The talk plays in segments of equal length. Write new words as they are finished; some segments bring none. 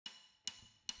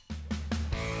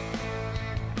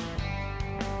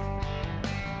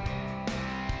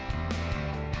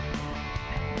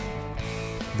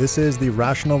This is the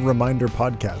Rational Reminder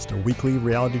Podcast, a weekly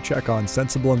reality check on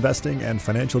sensible investing and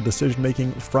financial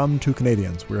decision-making from two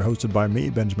Canadians. We're hosted by me,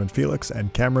 Benjamin Felix,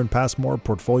 and Cameron Passmore,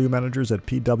 portfolio managers at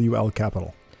PWL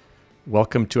Capital.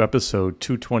 Welcome to episode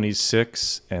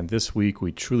 226, and this week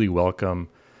we truly welcome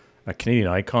a Canadian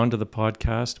icon to the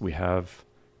podcast. We have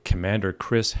Commander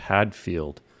Chris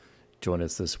Hadfield join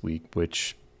us this week,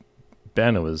 which,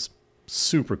 Ben, it was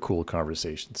super cool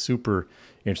conversation, super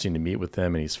interesting to meet with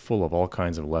him, and he's full of all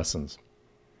kinds of lessons.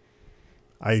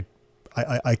 I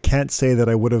can't say that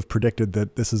I would have predicted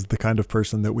that this is the kind of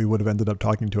person that we would have ended up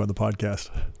talking to on the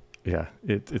podcast. Yeah,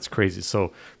 it's crazy.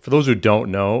 So for those who don't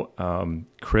know,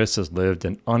 Chris has lived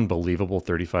an unbelievable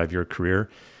 35-year career.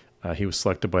 He was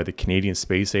selected by the Canadian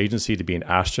Space Agency to be an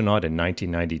astronaut in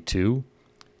 1992,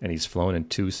 and he's flown in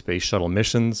 2 space shuttle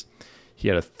missions. He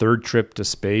had a 3rd trip to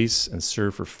space and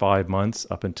served for 5 months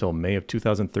up until May of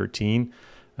 2013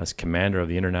 as commander of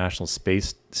the International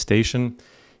Space Station.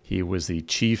 He was the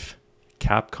chief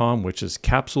CAPCOM, which is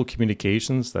Capsule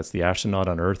Communications. That's the astronaut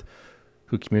on Earth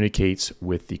who communicates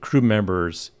with the crew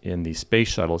members in the space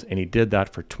shuttles, and he did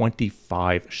that for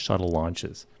 25 shuttle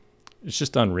launches. It's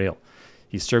just unreal.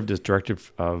 He served as director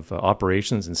of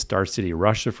operations in Star City,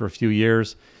 Russia for a few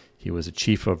years. He was a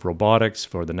chief of robotics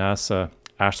for the NASA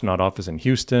astronaut office in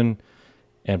Houston.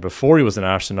 And before he was an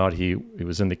astronaut, he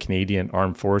was in the Canadian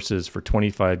Armed Forces for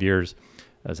 25 years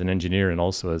as an engineer and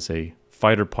also as a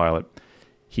fighter pilot.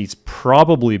 He's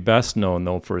probably best known,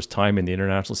 though, for his time in the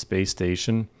International Space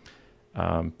Station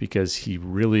because he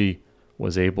really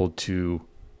was able to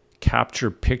capture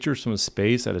pictures from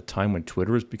space at a time when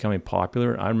Twitter was becoming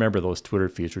popular. I remember those Twitter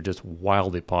feeds were just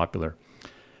wildly popular.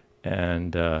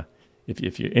 And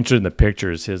if you're interested in the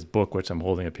pictures, his book, which I'm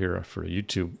holding up here for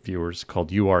YouTube viewers, called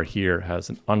You Are Here, has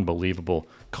an unbelievable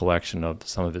collection of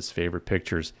some of his favorite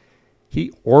pictures.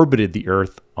 He orbited the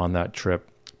Earth on that trip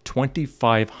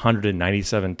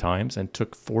 2,597 times and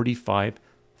took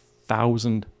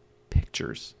 45,000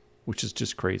 pictures, which is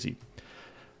just crazy.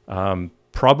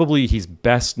 Probably he's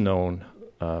best known,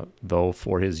 though,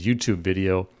 for his YouTube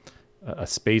video, A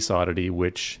Space Oddity,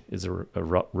 which is a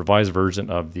revised version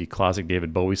of the classic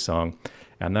David Bowie song.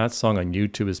 And that song on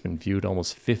YouTube has been viewed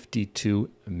almost 52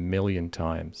 million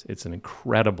times. It's an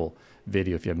incredible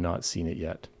video if you have not seen it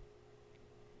yet.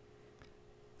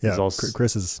 Yeah,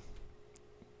 Chris is...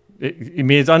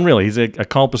 it's unreal. He's an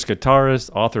accomplished guitarist,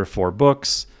 author of 4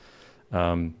 books.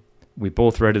 We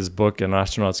both read his book, An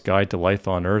Astronaut's Guide to Life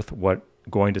on Earth, What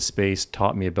Going to Space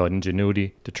Taught Me About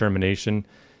Ingenuity, Determination,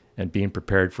 and being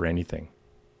prepared for anything.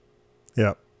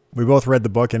 Yeah, we both read the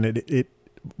book, and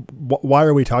why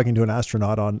are we talking to an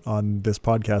astronaut on this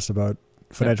podcast about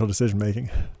financial decision making?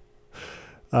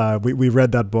 We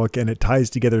read that book, and it ties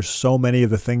together so many of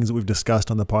the things that we've discussed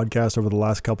on the podcast over the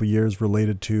last couple of years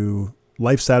related to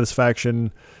life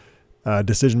satisfaction,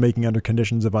 decision making under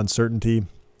conditions of uncertainty,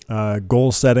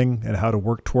 goal setting, and how to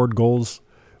work toward goals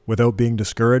without being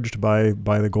discouraged by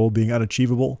the goal being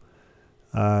unachievable.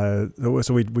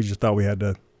 So we just thought we had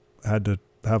to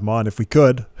have him on if we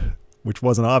could, which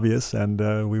wasn't obvious,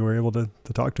 and we were able to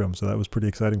talk to him. So that was pretty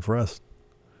exciting for us.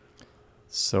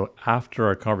 So after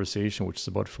our conversation, which is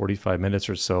about 45 minutes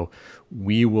or so,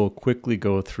 we will quickly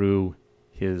go through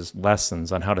his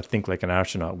lessons on how to think like an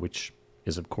astronaut, which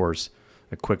is, of course,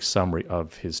 a quick summary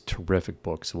of his terrific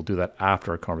book. So we'll do that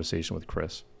after our conversation with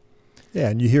Chris. Yeah,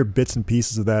 and you hear bits and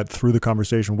pieces of that through the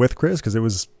conversation with Chris,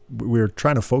 because we were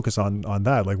trying to focus on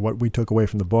that, like what we took away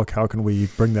from the book. How can we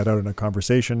bring that out in a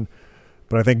conversation?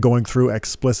 But I think going through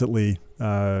explicitly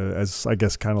as, I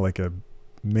guess, kind of like a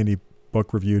mini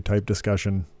book review type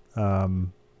discussion,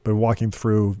 but walking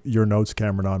through your notes,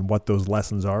 Cameron, on what those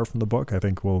lessons are from the book, I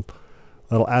think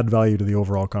that'll add value to the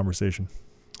overall conversation.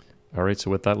 All right, so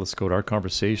with that, let's go to our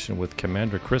conversation with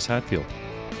Commander Chris Hadfield.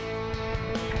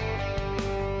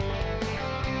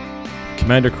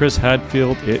 Commander Chris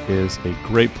Hadfield, it is a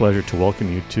great pleasure to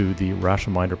welcome you to the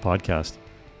Rational Reminder podcast.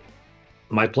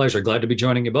 My pleasure. Glad to be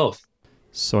joining you both.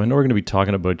 So I know we're going to be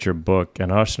talking about your book,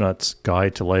 An Astronaut's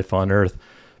Guide to Life on Earth,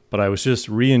 but I was just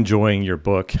re-enjoying your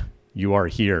book, You Are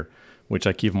Here, which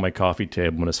I keep on my coffee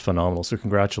table, and it's phenomenal. So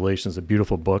congratulations, a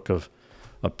beautiful book of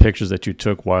pictures that you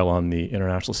took while on the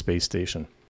International Space Station.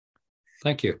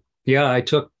 Thank you. Yeah, I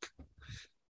took,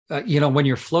 when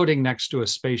you're floating next to a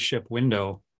spaceship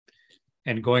window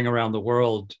and going around the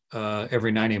world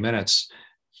every 90 minutes,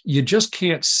 you just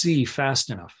can't see fast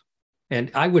enough. And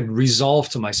I would resolve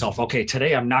to myself, okay,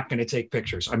 today I'm not going to take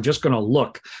pictures. I'm just going to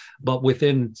look. But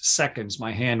within seconds,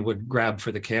 my hand would grab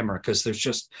for the camera because there's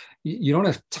just, you don't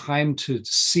have time to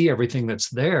see everything that's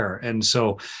there. And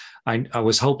so I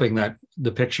was hoping that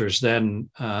the pictures then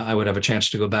I would have a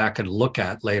chance to go back and look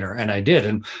at later. And I did.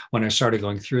 And when I started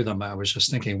going through them, I was just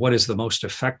thinking, what is the most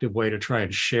effective way to try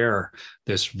and share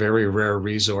this very rare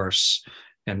resource?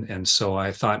 And so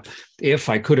I thought, if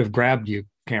I could have grabbed you,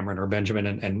 Cameron or Benjamin,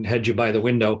 and had you by the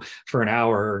window for an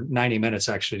hour or 90 minutes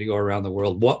actually to go around the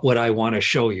world, what would I want to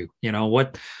show you? You know,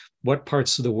 what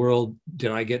parts of the world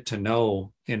did I get to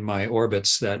know in my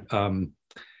orbits that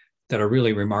that are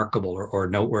really remarkable or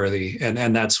noteworthy?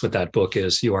 And that's what that book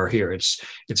is. You Are Here.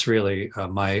 It's really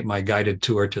my guided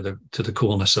tour to the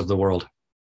coolness of the world.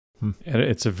 And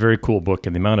it's a very cool book,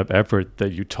 and the amount of effort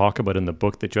that you talk about in the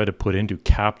book that you had to put into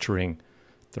capturing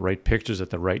the right pictures at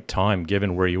the right time,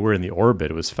 given where you were in the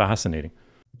orbit. It was fascinating.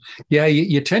 Yeah,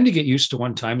 you tend to get used to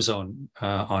one time zone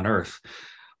on Earth.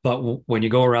 But when you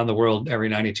go around the world every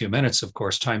 92 minutes, of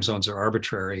course, time zones are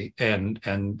arbitrary and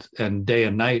day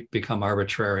and night become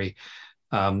arbitrary.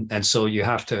 And so you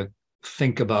have to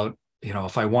think about, you know,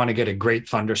 if I want to get a great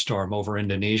thunderstorm over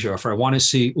Indonesia, or if I want to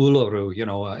see Uluru, you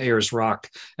know, Ayers Rock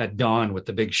at dawn with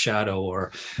the big shadow,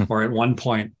 or at one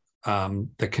point,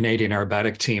 the Canadian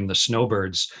aerobatic team, the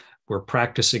Snowbirds, were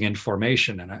practicing in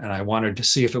formation, and I wanted to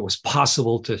see if it was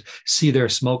possible to see their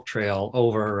smoke trail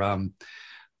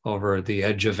over the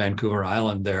edge of Vancouver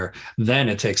Island there. Then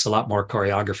it takes a lot more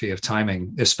choreography of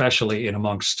timing, especially in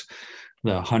amongst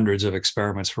the hundreds of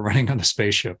experiments we're running on the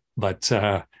spaceship. But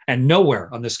and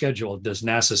nowhere on the schedule does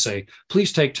NASA say,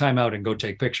 please take time out and go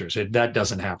take pictures. That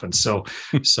doesn't happen. So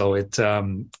it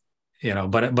you know,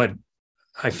 but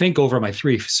I think over my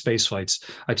 3 space flights,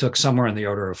 I took somewhere in the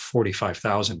order of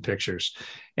 45,000 pictures,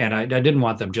 and I didn't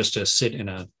want them just to sit in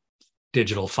a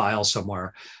digital file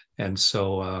somewhere. And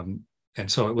so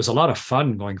it was a lot of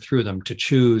fun going through them to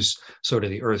choose sort of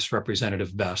the Earth's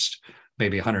representative best,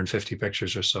 maybe 150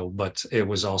 pictures or so. But it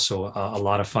was also a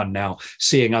lot of fun now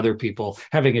seeing other people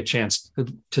having a chance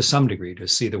to some degree to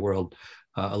see the world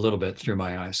a little bit through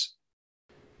my eyes.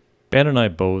 Ben and I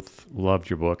both loved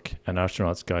your book, An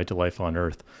Astronaut's Guide to Life on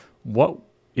Earth. What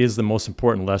is the most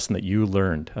important lesson that you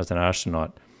learned as an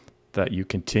astronaut that you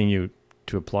continue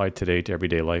to apply today to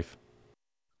everyday life?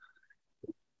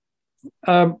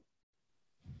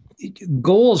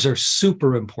 Goals are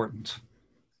super important.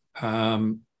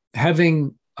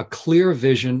 Having a clear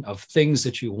vision of things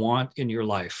that you want in your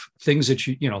life, things that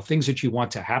you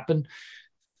want to happen,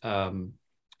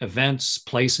 events,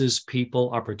 places, people,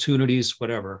 opportunities,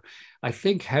 whatever. I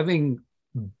think having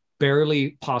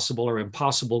barely possible or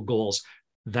impossible goals,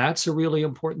 that's a really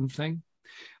important thing.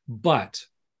 But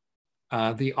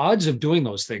the odds of doing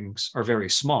those things are very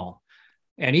small.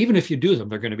 And even if you do them,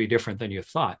 they're going to be different than you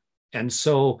thought. And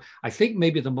so I think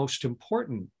maybe the most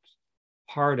important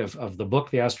part of the book,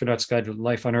 The Astronaut's Guide to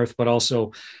Life on Earth, but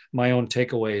also my own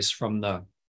takeaways from the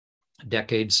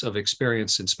decades of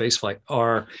experience in spaceflight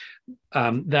are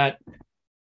that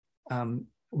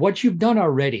what you've done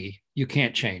already, you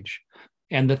can't change.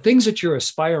 And the things that you're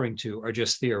aspiring to are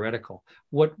just theoretical.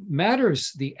 What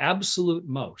matters the absolute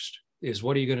most is,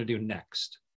 what are you going to do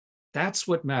next? That's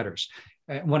what matters.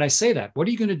 When I say that, what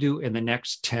are you going to do in the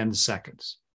next 10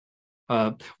 seconds?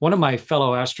 One of my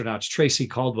fellow astronauts, Tracy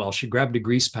Caldwell, she grabbed a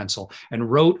grease pencil and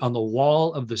wrote on the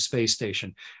wall of the space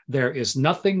station, "There is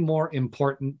nothing more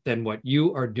important than what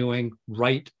you are doing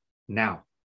right now."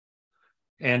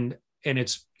 And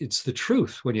it's the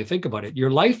truth when you think about it.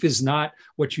 Your life is not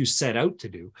what you set out to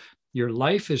do. Your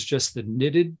life is just the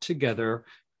knitted together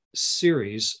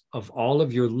series of all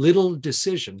of your little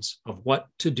decisions of what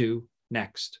to do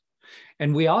next.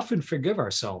 And we often forgive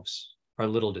ourselves our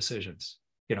little decisions.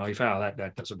 You know, you found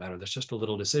that doesn't matter. That's just a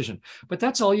little decision, but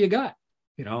that's all you got,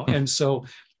 you know? And so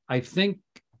I think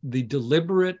the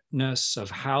deliberateness of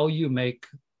how you make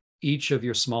each of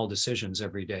your small decisions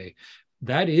every day,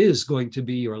 that is going to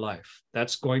be your life.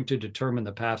 That's going to determine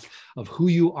the path of who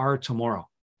you are tomorrow.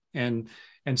 And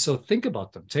so think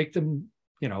about them, take them,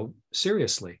 you know,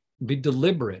 seriously, be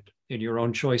deliberate in your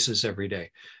own choices every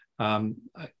day. And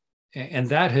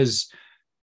that has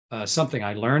something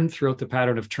I learned throughout the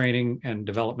pattern of training and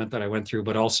development that I went through,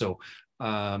 but also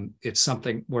it's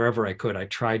something wherever I could, I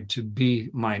tried to be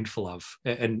mindful of.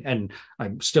 And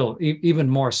I'm still, even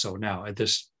more so now at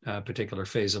this particular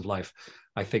phase of life,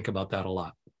 I think about that a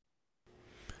lot.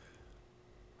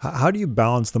 How do you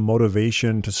balance the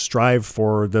motivation to strive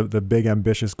for the big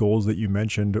ambitious goals that you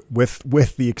mentioned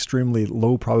with the extremely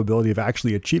low probability of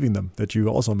actually achieving them that you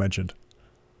also mentioned?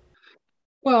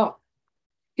 Well,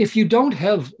 if you don't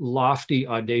have lofty,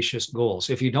 audacious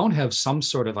goals, if you don't have some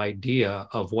sort of idea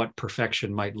of what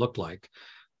perfection might look like,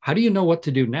 how do you know what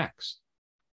to do next?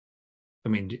 I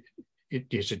mean,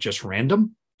 is it just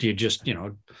random? Do you just,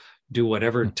 do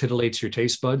whatever titillates your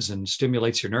taste buds and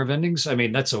stimulates your nerve endings? I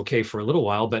mean, that's okay for a little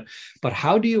while, but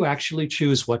how do you actually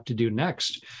choose what to do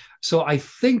next? So I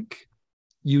think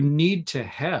you need to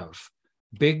have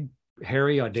big,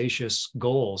 hairy, audacious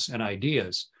goals and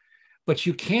ideas, but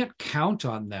you can't count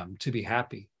on them to be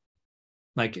happy.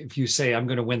 Like if you say, I'm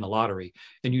going to win the lottery,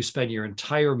 and you spend your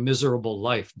entire miserable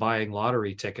life buying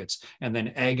lottery tickets and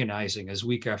then agonizing as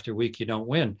week after week you don't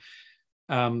win,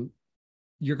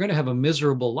 you're going to have a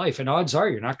miserable life. And odds are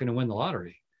you're not going to win the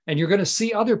lottery. And you're going to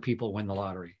see other people win the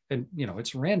lottery. And,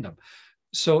 it's random.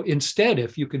 So instead,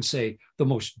 if you can say the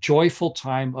most joyful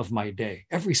time of my day,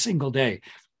 every single day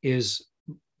is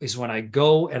when I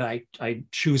go and I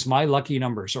choose my lucky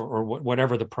numbers or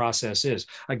whatever the process is.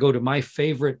 I go to my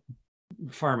favorite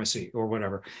pharmacy or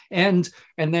whatever, and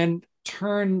then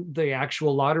turn the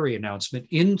actual lottery announcement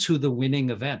into the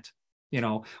winning event,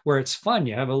 where it's fun.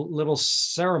 You have a little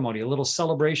ceremony, a little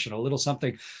celebration, a little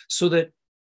something, so that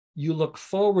you look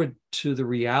forward to the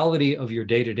reality of your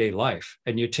day-to-day life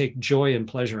and you take joy and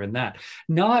pleasure in that,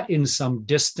 not in some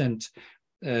distant,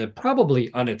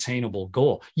 probably unattainable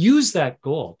goal. Use that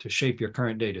goal to shape your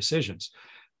current day decisions,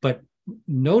 but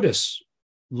notice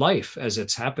life as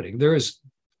it's happening. There's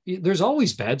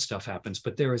always bad stuff happens,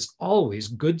 but there is always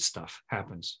good stuff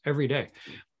happens every day.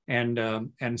 And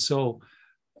so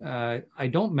I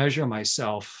don't measure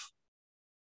myself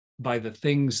by the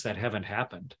things that haven't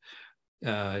happened.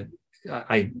 In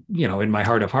my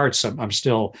heart of hearts, I'm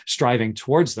still striving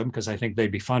towards them because I think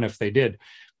they'd be fun if they did.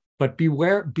 But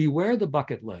beware the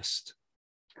bucket list,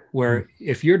 where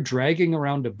if you're dragging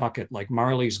around a bucket like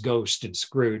Marley's ghost in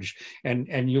Scrooge,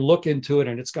 and you look into it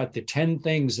and it's got the 10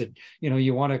 things that,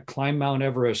 you want to climb Mount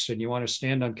Everest, and you want to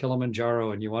stand on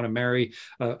Kilimanjaro, and you want to marry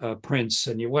a prince,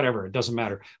 and whatever, it doesn't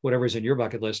matter, whatever's in your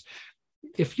bucket list.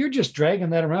 If you're just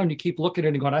dragging that around, you keep looking at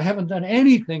it and going, I haven't done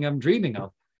anything I'm dreaming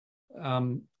of.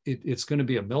 It's going to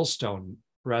be a millstone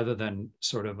rather than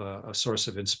sort of a source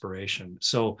of inspiration.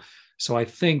 So I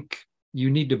think you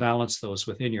need to balance those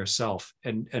within yourself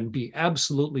and be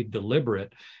absolutely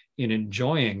deliberate in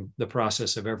enjoying the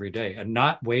process of every day and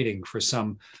not waiting for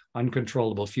some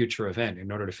uncontrollable future event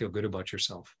in order to feel good about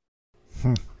yourself.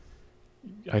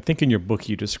 I think in your book,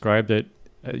 you described that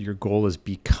your goal is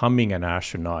becoming an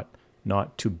astronaut,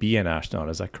 not to be an astronaut.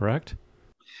 Is that correct?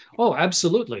 Oh,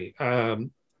 absolutely.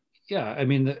 Yeah, I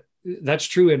mean, that's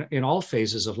true in all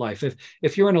phases of life.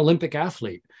 If you're an Olympic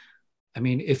athlete, I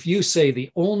mean, if you say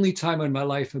the only time in my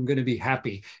life I'm going to be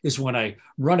happy is when I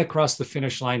run across the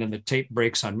finish line and the tape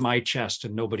breaks on my chest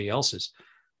and nobody else's,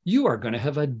 you are going to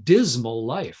have a dismal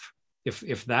life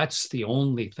if that's the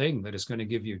only thing that is going to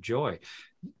give you joy.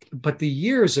 But the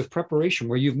years of preparation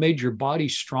where you've made your body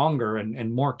stronger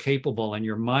and more capable, and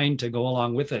your mind to go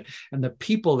along with it, and the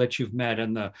people that you've met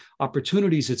and the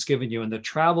opportunities it's given you and the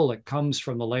travel that comes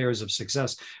from the layers of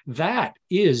success, that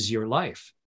is your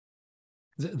life.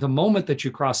 The moment that you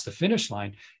cross the finish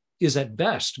line is at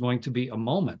best going to be a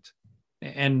moment.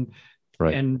 And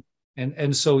right.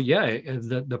 And so, yeah,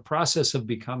 the process of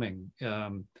becoming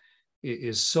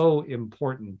is so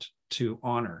important to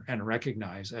honor and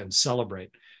recognize and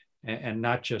celebrate, and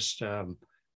not just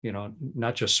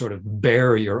not just sort of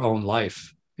bear your own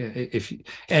life.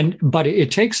 But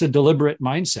it takes a deliberate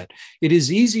mindset. It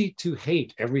is easy to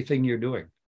hate everything you're doing,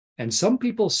 and some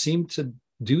people seem to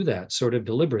do that sort of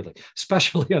deliberately,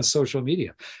 especially on social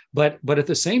media. But at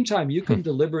the same time, you can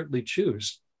deliberately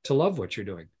choose to love what you're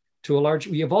doing.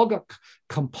 You've all got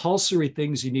compulsory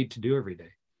things you need to do every day,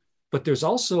 but there's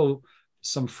also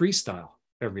some freestyle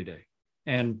every day,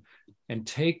 and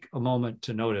take a moment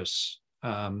to notice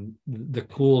the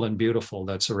cool and beautiful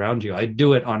that's around you. I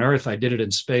do it on Earth. I did it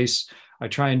in space. I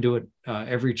try and do it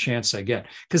every chance I get,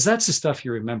 because that's the stuff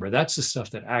you remember. That's the stuff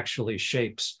that actually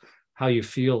shapes how you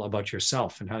feel about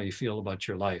yourself and how you feel about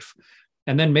your life.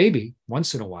 And then maybe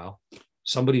once in a while,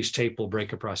 somebody's tape will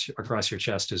break across your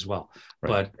chest as well.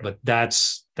 Right. But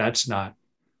that's not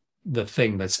the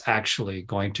thing that's actually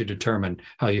going to determine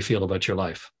how you feel about your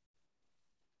life.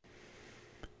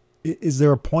 Is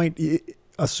there a point,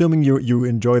 assuming you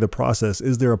enjoy the process,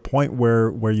 is there a point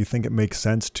where you think it makes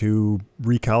sense to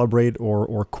recalibrate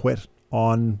or quit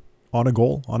on a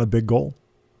goal, on a big goal?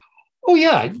 Oh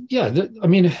yeah. I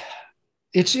mean,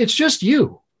 it's just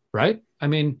you, right? I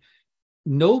mean,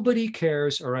 nobody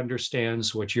cares or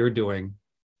understands what you're doing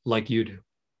like you do.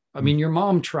 I mean, your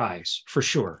mom tries for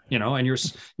sure, and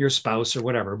your spouse or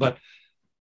whatever, but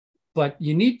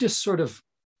you need to sort of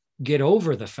get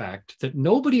over the fact that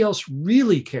nobody else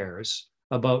really cares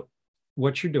about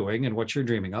what you're doing and what you're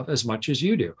dreaming of as much as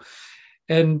you do.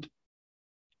 And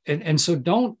so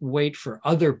don't wait for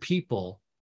other people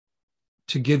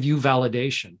to give you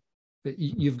validation.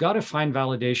 You've got to find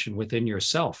validation within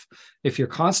yourself. If you're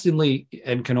constantly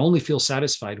and can only feel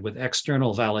satisfied with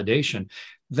external validation,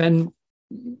 then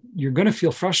you're going to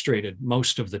feel frustrated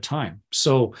most of the time.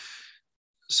 So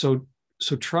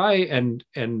try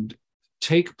and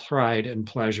take pride and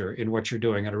pleasure in what you're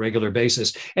doing on a regular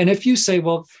basis. And if you say,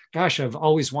 well, gosh, I've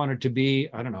always wanted to be,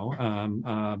 I don't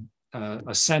know,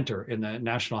 a center in the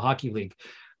National Hockey League,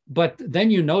 but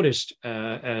then you noticed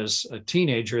as a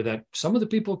teenager that some of the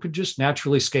people could just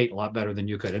naturally skate a lot better than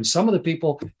you could, and some of the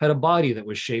people had a body that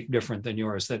was shaped different than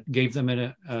yours that gave them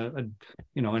an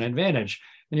advantage.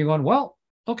 And you're going, well,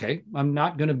 okay, I'm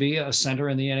not going to be a center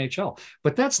in the NHL,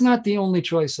 but that's not the only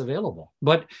choice available.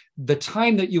 But the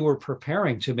time that you were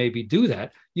preparing to maybe do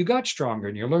that, you got stronger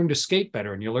and you learned to skate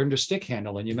better and you learned to stick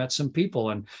handle and you met some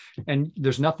people, and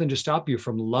there's nothing to stop you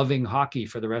from loving hockey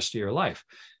for the rest of your life.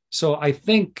 So I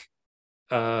think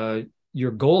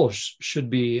your goals should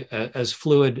be as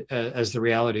fluid as the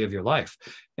reality of your life,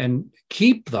 and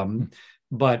keep them,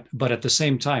 but at the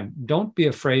same time, don't be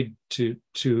afraid to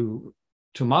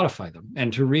modify them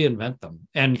and to reinvent them.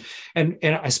 And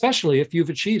especially if you've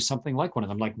achieved something like one of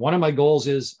them. Like one of my goals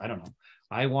is, I don't know,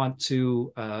 I want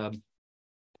to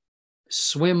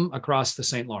swim across the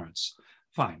St. Lawrence.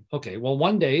 Fine. Okay. Well,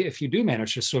 one day, if you do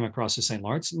manage to swim across the St.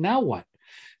 Lawrence, now what?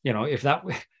 If that,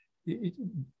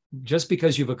 just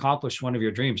because you've accomplished one of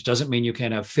your dreams doesn't mean you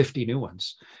can't have 50 new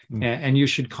ones. And you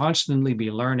should constantly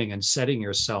be learning and setting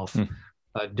yourself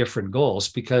different goals,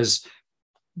 because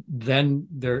then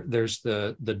there's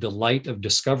the delight of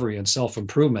discovery and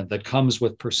self-improvement that comes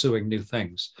with pursuing new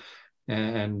things.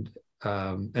 And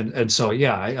so,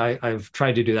 yeah, I've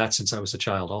tried to do that since I was a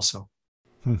child also.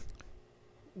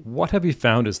 What have you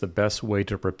found is the best way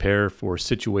to prepare for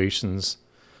situations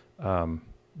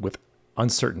with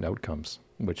uncertain outcomes,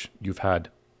 which you've had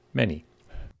many?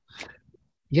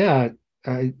 Yeah.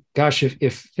 Gosh,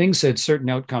 if things had certain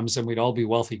outcomes, then we'd all be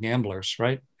wealthy gamblers,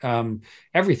 right?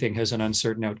 Everything has an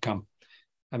uncertain outcome.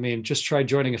 I mean, just try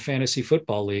joining a fantasy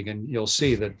football league and you'll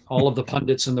see that all of the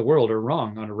pundits in the world are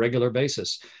wrong on a regular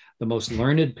basis. The most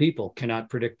learned people cannot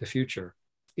predict the future.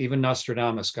 Even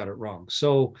Nostradamus got it wrong.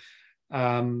 So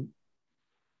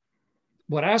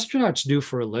what astronauts do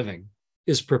for a living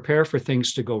is prepare for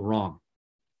things to go wrong.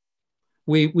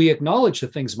 We acknowledge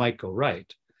that things might go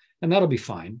right, and that'll be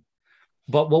fine.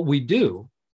 But what we do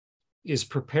is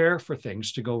prepare for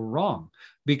things to go wrong,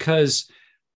 because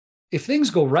if things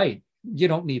go right, you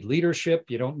don't need leadership.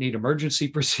 You don't need emergency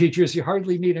procedures. You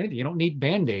hardly need anything. You don't need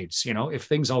Band-Aids, if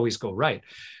things always go right.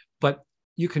 But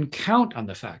you can count on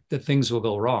the fact that things will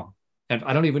go wrong. And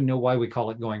I don't even know why we call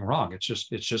it going wrong. It's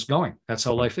just going. That's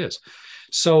how life is.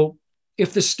 So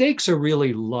if the stakes are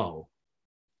really low,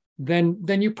 then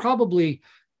you probably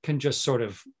can just sort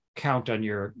of count on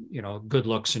your, good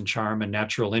looks and charm and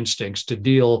natural instincts to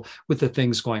deal with the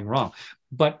things going wrong.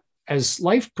 But as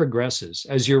life progresses,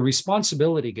 as your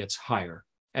responsibility gets higher,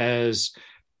 as,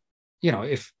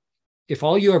 if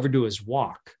all you ever do is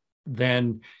walk,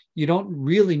 then you don't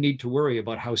really need to worry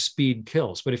about how speed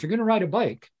kills. But if you're going to ride a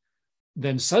bike,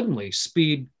 then suddenly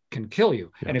speed can kill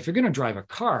you. Yeah. And if you're going to drive a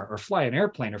car or fly an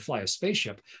airplane or fly a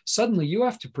spaceship, suddenly you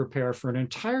have to prepare for an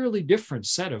entirely different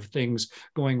set of things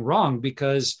going wrong,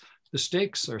 because the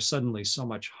stakes are suddenly so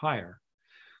much higher.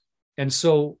 And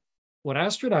so what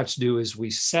astronauts do is we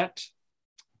set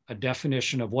a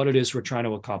definition of what it is we're trying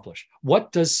to accomplish.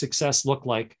 What does success look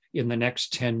like in the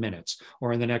next 10 minutes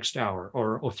or in the next hour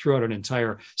or throughout an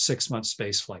entire 6-month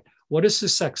space flight? What does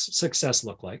success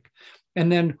look like?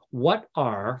 And then what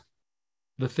are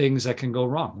the things that can go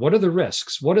wrong? What are the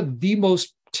risks? What are the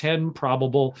most 10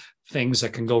 probable things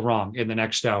that can go wrong in the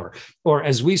next hour? Or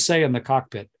as we say in the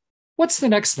cockpit, what's the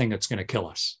next thing that's going to kill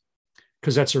us?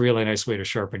 Because that's a really nice way to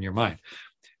sharpen your mind.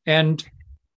 And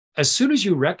as soon as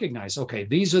you recognize, okay,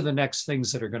 these are the next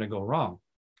things that are going to go wrong,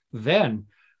 then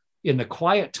in the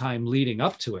quiet time leading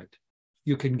up to it,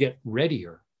 you can get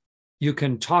readier. You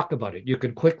can talk about it. You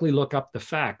can quickly look up the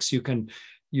facts. You can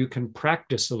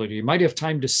practice a little. You might have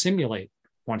time to simulate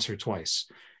once or twice.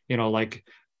 Like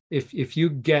if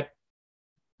you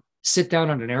sit down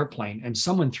on an airplane and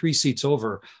someone 3 seats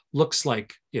over looks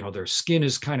like, their skin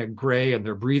is kind of gray and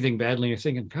they're breathing badly, and you're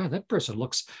thinking, God, that person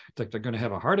looks like they're going to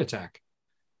have a heart attack.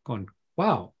 Going,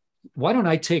 wow, why don't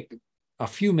I take a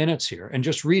few minutes here and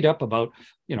just read up about,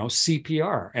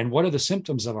 CPR and what are the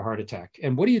symptoms of a heart attack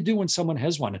and what do you do when someone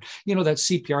has one? And, that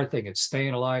CPR thing, it's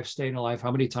staying alive,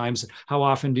 how many times, how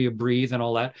often do you breathe and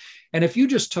all that. And if you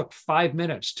just took 5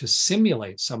 minutes to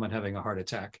simulate someone having a heart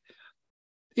attack,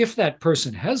 if that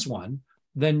person has one,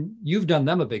 then you've done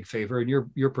them a big favor and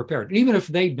you're prepared. Even if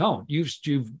they don't,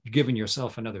 you've given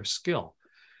yourself another skill.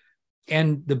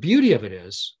 And the beauty of it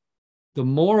is, the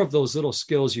more of those little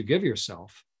skills you give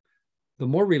yourself, the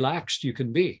more relaxed you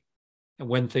can be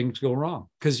when things go wrong.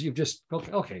 Because you've just,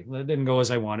 okay, that didn't go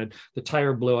as I wanted. The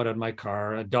tire blew out on my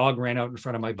car. A dog ran out in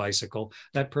front of my bicycle.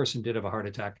 That person did have a heart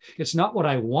attack. It's not what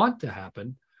I want to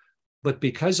happen, but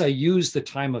because I use the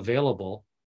time available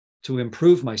to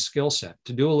improve my skill set,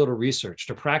 to do a little research,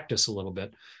 to practice a little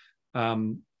bit,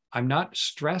 I'm not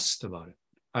stressed about it.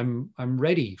 I'm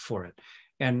ready for it.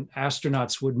 And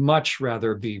astronauts would much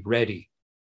rather be ready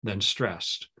than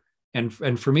stressed.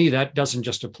 And for me, that doesn't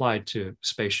just apply to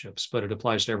spaceships, but it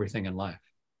applies to everything in life.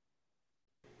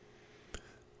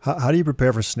 How do you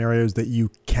prepare for scenarios that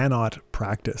you cannot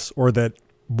practice or that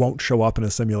won't show up in a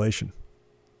simulation?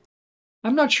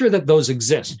 I'm not sure that those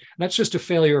exist. That's just a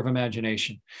failure of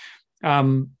imagination.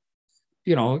 Wow.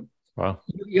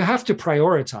 You have to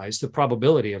prioritize the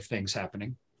probability of things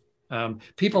happening.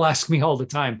 People ask me all the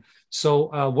time,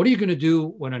 so what are you going to do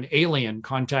when an alien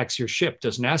contacts your ship?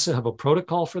 Does NASA have a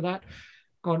protocol for that?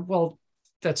 Going, well,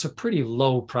 that's a pretty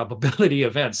low probability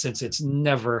event since it's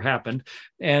never happened.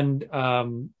 And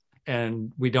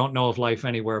we don't know of life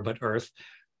anywhere but Earth.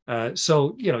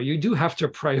 So, you do have to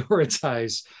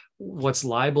prioritize what's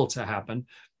liable to happen.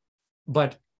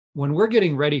 But when we're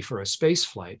getting ready for a space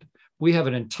flight, we have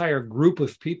an entire group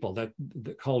of people that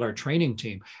called our training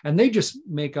team, and they just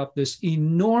make up this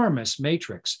enormous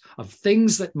matrix of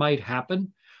things that might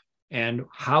happen and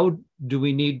how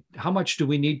much do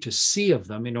we need to see of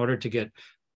them in order to get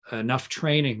enough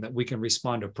training that we can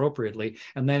respond appropriately,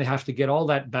 and then have to get all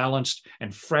that balanced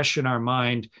and fresh in our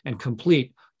mind and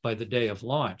complete by the day of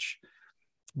launch.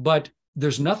 But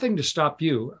there's nothing to stop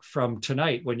you from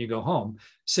tonight when you go home,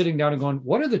 sitting down and going,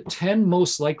 what are the 10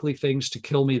 most likely things to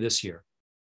kill me this year?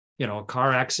 A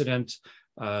car accident,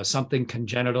 something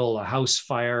congenital, a house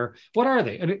fire. What are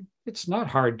they? And it's not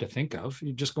hard to think of.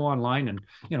 You just go online and,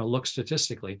 look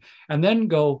statistically and then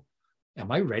go,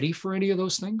 am I ready for any of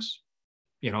those things?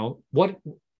 What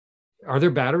are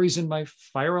there batteries in my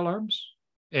fire alarms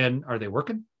and are they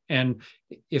working? And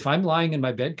if I'm lying in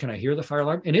my bed, can I hear the fire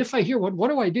alarm? And if I hear what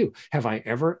do I do? Have I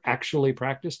ever actually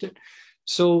practiced it?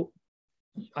 So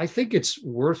I think it's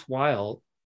worthwhile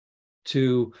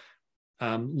to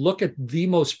look at the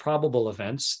most probable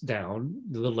events down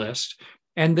the list.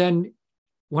 And then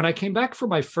when I came back for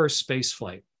my first space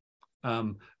flight,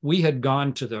 we had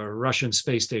gone to the Russian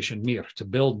space station Mir to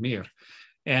build Mir.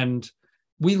 And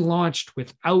we launched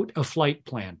without a flight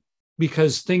plan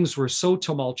because things were so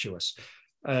tumultuous.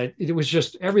 It was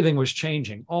just, everything was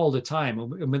changing all the time.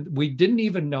 I mean, we didn't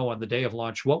even know on the day of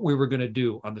launch what we were going to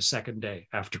do on the second day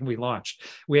after we launched.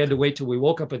 We had to wait till we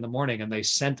woke up in the morning and they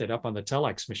sent it up on the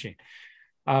telex machine.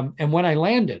 And when I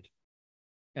landed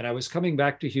and I was coming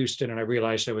back to Houston and I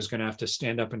realized I was going to have to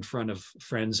stand up in front of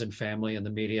friends and family and the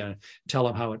media and tell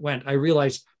them how it went, I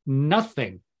realized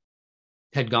nothing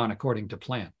had gone according to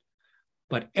plan,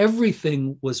 but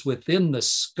everything was within the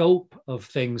scope of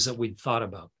things that we'd thought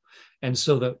about. And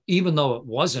so that even though it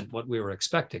wasn't what we were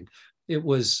expecting, it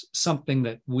was something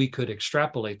that we could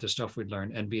extrapolate the stuff we'd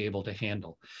learned and be able to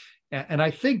handle. And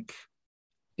I think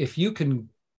if you can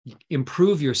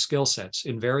improve your skill sets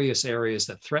in various areas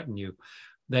that threaten you,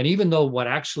 then even though what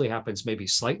actually happens may be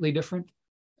slightly different,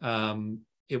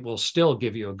 it will still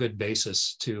give you a good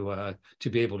basis to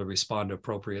be able to respond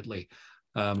appropriately.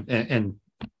 And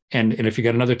if you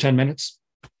got another 10 minutes,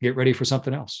 get ready for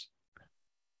something else.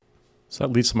 So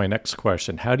that leads to my next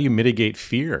question. How do you mitigate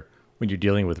fear when you're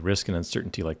dealing with risk and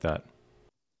uncertainty like that?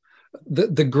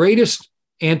 The greatest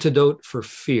antidote for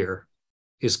fear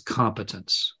is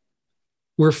competence.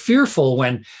 We're fearful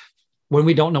when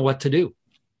we don't know what to do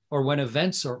or when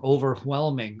events are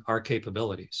overwhelming our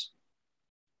capabilities.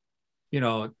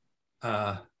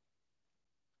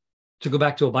 To go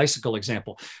back to a bicycle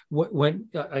example, when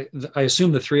I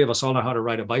assume the three of us all know how to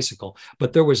ride a bicycle,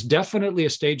 but there was definitely a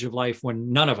stage of life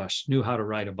when none of us knew how to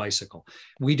ride a bicycle.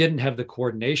 We didn't have the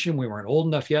coordination. We weren't old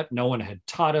enough yet. No one had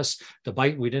taught us the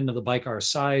bike. We didn't have the bike our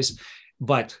size,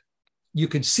 but you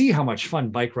could see how much fun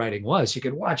bike riding was. You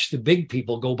could watch the big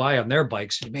people go by on their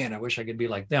bikes. And, man, I wish I could be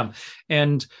like them.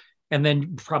 And then you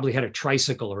probably had a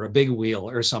tricycle or a big wheel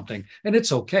or something. And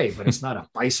it's okay, but it's not a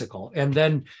bicycle. And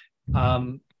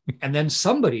then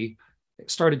somebody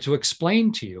started to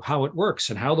explain to you how it works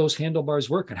and how those handlebars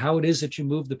work and how it is that you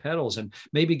move the pedals, and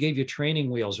maybe gave you training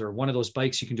wheels or one of those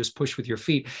bikes you can just push with your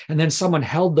feet. And then someone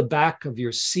held the back of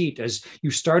your seat as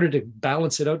you started to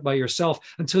balance it out by yourself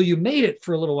until you made it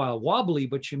for a little while, wobbly,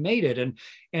 but you made it.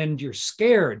 And you're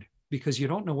scared because you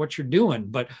don't know what you're doing,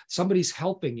 but somebody's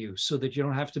helping you so that you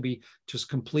don't have to be just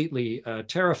completely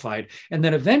terrified. And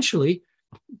then eventually,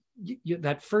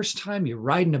 that first time you're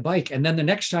riding a bike, and then the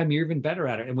next time you're even better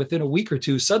at it. And within a week or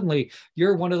two, suddenly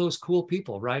you're one of those cool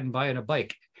people riding by on a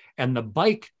bike, and the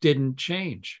bike didn't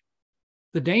change.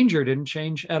 The danger didn't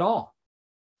change at all.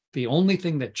 The only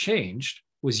thing that changed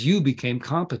was you became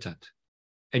competent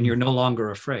and you're no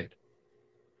longer afraid.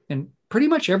 And pretty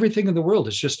much everything in the world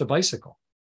is just a bicycle.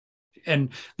 And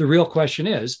the real question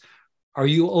is, are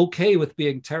you okay with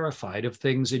being terrified of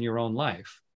things in your own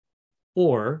life?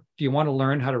 Or do you want to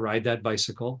learn how to ride that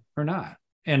bicycle or not?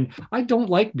 And I don't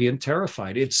like being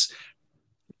terrified. It's,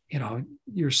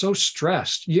 you're so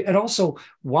stressed. And also,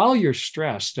 while you're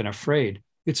stressed and afraid,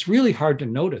 it's really hard to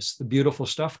notice the beautiful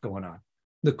stuff going on,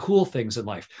 the cool things in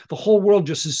life. The whole world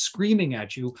just is screaming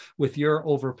at you with your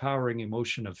overpowering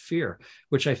emotion of fear,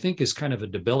 which I think is kind of a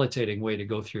debilitating way to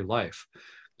go through life.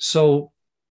 So,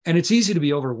 and it's easy to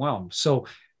be overwhelmed. So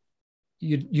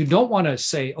you don't want to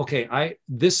say, okay,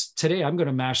 today I'm going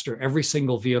to master every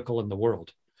single vehicle in the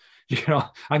world.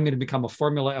 I'm going to become a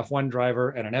Formula F1 driver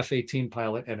and an F-18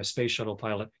 pilot and a space shuttle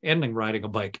pilot and then riding a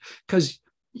bike, because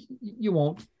you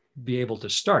won't be able to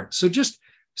start. So just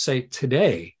say,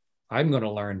 today I'm going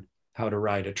to learn how to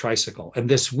ride a tricycle, and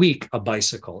this week a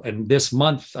bicycle, and this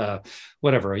month, a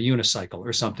unicycle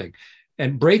or something,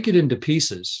 and break it into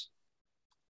pieces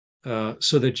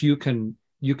so that you can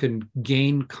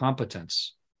gain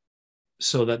competence,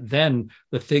 so that then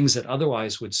the things that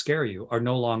otherwise would scare you are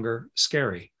no longer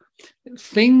scary.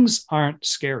 Things aren't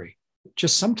scary.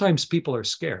 Just sometimes people are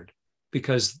scared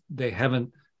because they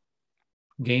haven't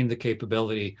gained the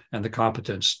capability and the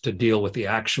competence to deal with the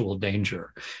actual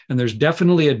danger. And there's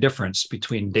definitely a difference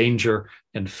between danger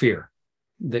and fear.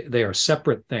 They are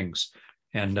separate things.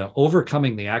 And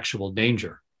overcoming the actual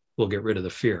danger will get rid of the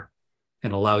fear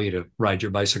and allow you to ride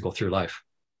your bicycle through life.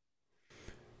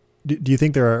 Do you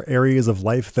think there are areas of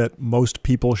life that most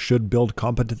people should build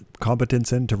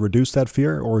competence in to reduce that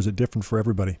fear, or is it different for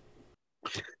everybody?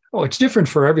 Oh, it's different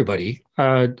for everybody.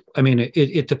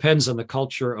 It depends on the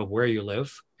culture of where you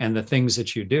live and the things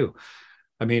that you do.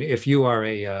 I mean, if you are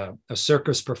a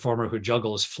circus performer who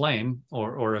juggles flame,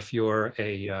 or if you're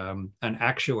an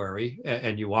actuary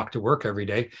and you walk to work every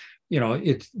day,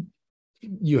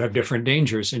 you have different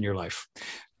dangers in your life.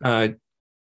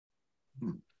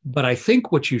 But I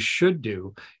think what you should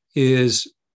do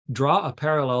is draw a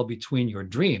parallel between your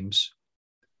dreams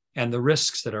and the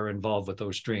risks that are involved with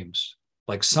those dreams.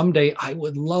 Like, someday I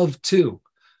would love to,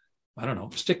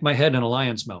 stick my head in a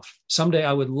lion's mouth. Someday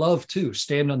I would love to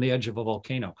stand on the edge of a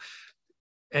volcano,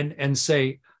 and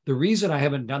say, the reason I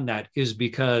haven't done that is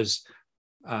because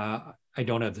I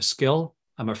don't have the skill.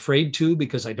 I'm afraid to,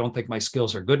 because I don't think my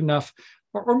skills are good enough.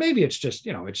 Or maybe it's just,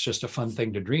 it's just a fun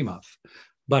thing to dream of.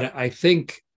 But I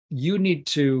think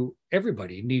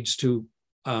everybody needs to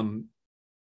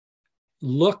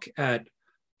look at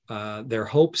their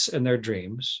hopes and their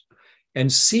dreams and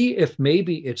see if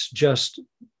maybe it's just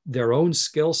their own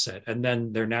skill set and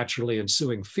then their naturally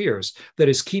ensuing fears that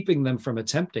is keeping them from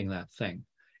attempting that thing.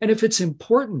 And if it's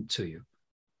important to you,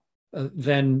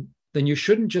 then you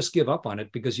shouldn't just give up on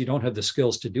it because you don't have the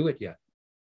skills to do it yet.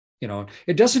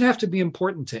 It doesn't have to be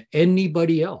important to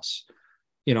anybody else.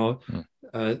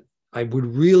 I would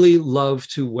really love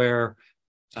to wear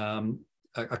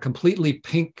a completely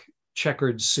pink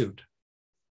checkered suit,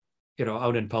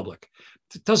 out in public.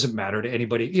 It doesn't matter to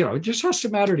anybody, it just has to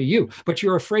matter to you, but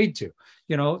you're afraid to,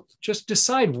 just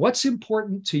decide what's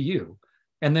important to you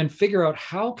and then figure out,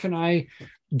 how can I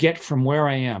get from where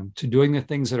I am to doing the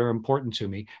things that are important to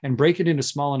me, and break it into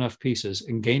small enough pieces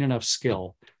and gain enough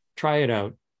skill, try it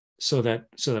out so that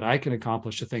I can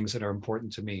accomplish the things that are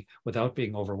important to me without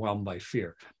being overwhelmed by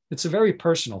fear. It's a very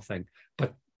personal thing,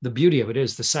 but the beauty of it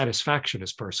is the satisfaction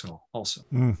is personal also.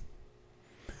 Mm.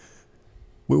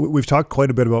 We've talked quite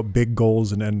a bit about big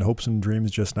goals and hopes and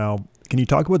dreams just now. Can you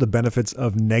talk about the benefits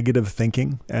of negative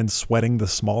thinking and sweating the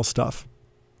small stuff?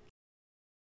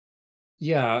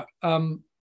 Yeah.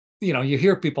 You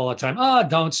hear people all the time,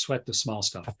 don't sweat the small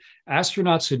stuff.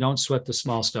 Astronauts who don't sweat the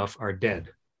small stuff are dead,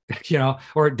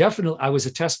 or definitely. I was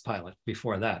a test pilot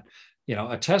before that.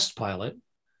 A test pilot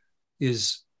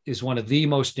is one of the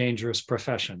most dangerous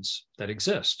professions that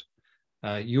exist.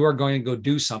 You are going to go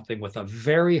do something with a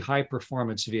very high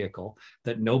performance vehicle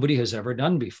that nobody has ever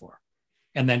done before,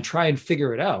 and then try and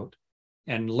figure it out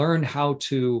and learn how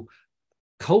to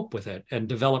cope with it and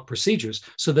develop procedures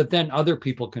so that then other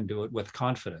people can do it with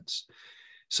confidence.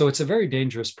 So it's a very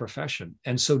dangerous profession.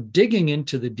 And so digging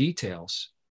into the details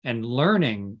and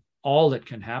learning all that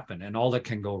can happen and all that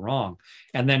can go wrong,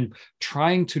 and then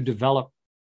trying to develop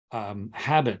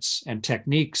habits and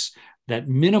techniques that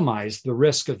minimize the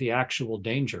risk of the actual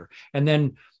danger, and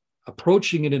then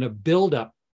approaching it in a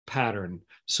build-up pattern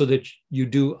so that you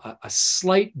do a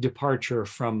slight departure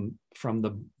from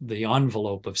the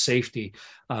envelope of safety,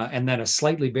 and then a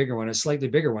slightly bigger one, a slightly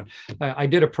bigger one. I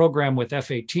did a program with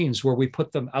F-18s where we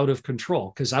put them out of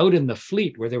control, because out in the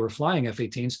fleet where they were flying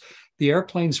F-18s, the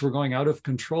airplanes were going out of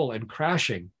control and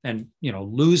crashing and, you know,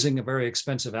 losing a very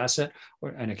expensive asset,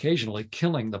 and occasionally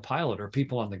killing the pilot or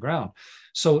people on the ground.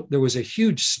 So there was a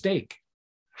huge stake.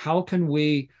 How can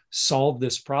we solve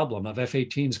this problem of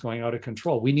F-18s going out of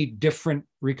control? We need different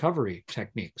recovery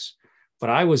techniques. But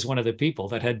I was one of the people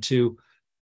that had to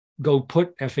go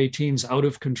put F-18s out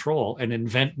of control and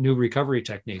invent new recovery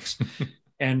techniques.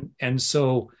 and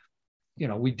so, you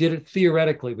know, we did it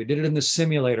theoretically. We did it in the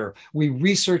simulator. We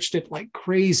researched it like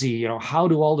crazy. You know, how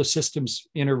do all the systems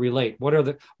interrelate?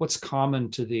 What's common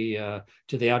to the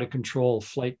out of control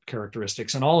flight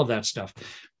characteristics and all of that stuff?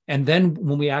 And then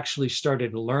when we actually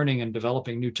started learning and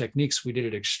developing new techniques, we did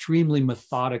it extremely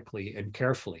methodically and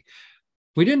carefully.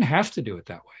 We didn't have to do it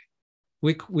that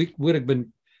way. We would have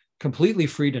been completely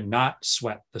free to not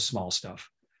sweat the small stuff,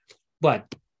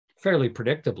 but fairly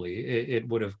predictably, it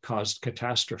would have caused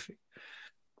catastrophe.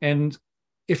 And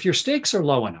if your stakes are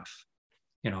low enough,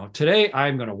 you know, today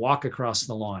I'm going to walk across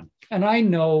the lawn, and I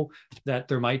know that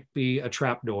there might be a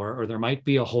trap door, or there might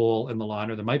be a hole in the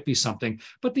lawn, or there might be something,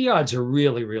 but the odds are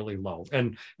really, really low.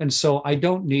 And so I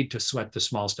don't need to sweat the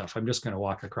small stuff. I'm just going to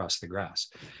walk across the grass.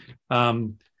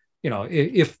 You know,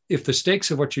 if the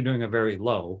stakes of what you're doing are very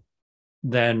low,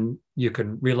 then you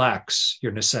can relax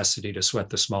your necessity to sweat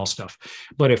the small stuff.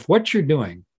 But if what you're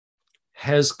doing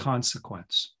has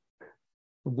consequence,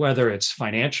 whether it's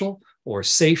financial or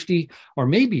safety, or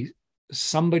maybe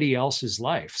somebody else's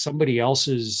life, somebody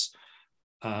else's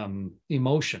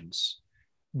emotions,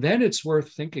 then it's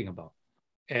worth thinking about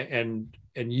and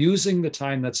using the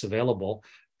time that's available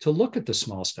to look at the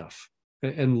small stuff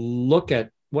and look at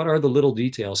what are the little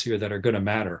details here that are going to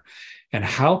matter, and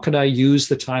how could I use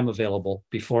the time available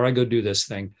before I go do this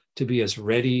thing to be as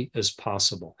ready as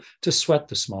possible to sweat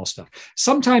the small stuff.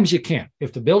 Sometimes you can't.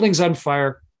 If the building's on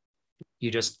fire,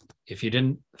 if you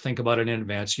didn't think about it in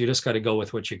advance, you just got to go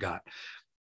with what you got.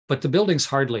 But the building's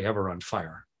hardly ever on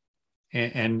fire.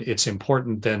 And it's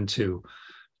important then to,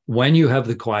 when you have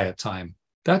the quiet time,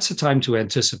 that's the time to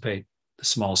anticipate the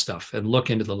small stuff and look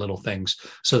into the little things,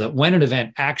 so that when an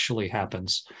event actually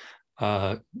happens,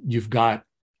 you've got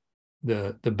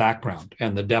the background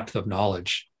and the depth of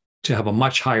knowledge to have a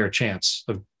much higher chance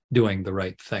of doing the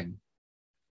right thing.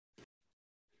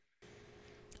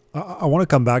 I want to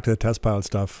come back to the test pilot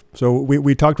stuff. So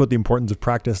we talked about the importance of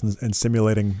practice and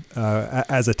simulating.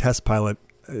 As a test pilot,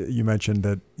 you mentioned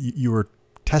that you were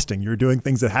testing. You were doing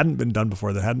things that hadn't been done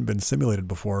before, that hadn't been simulated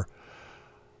before.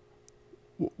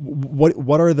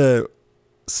 What are the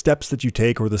steps that you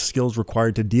take, or the skills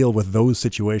required to deal with those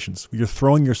situations? You're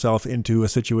throwing yourself into a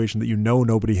situation that you know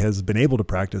nobody has been able to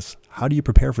practice. How do you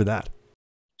prepare for that?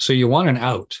 So you want an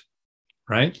out,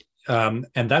 right? And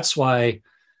that's why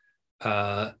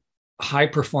high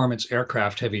performance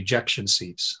aircraft have ejection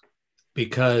seats,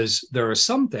 because there are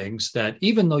some things that,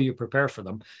 even though you prepare for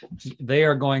them, they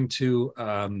are going to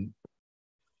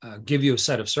give you a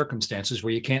set of circumstances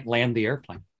where you can't land the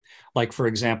airplane. Like, for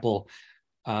example,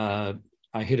 I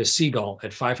hit a seagull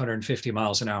at 550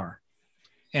 miles an hour.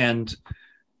 And,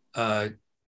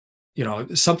 you know,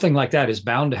 something like that is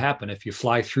bound to happen if you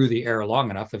fly through the air long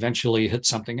enough. Eventually you hit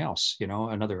something else, you know,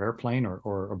 another airplane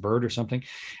or a bird or something.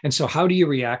 And so how do you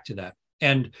react to that?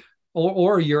 And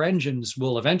or your engines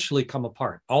will eventually come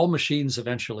apart. All machines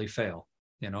eventually fail,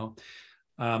 you know.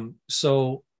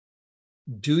 So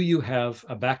do you have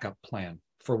a backup plan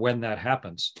for when that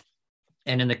happens?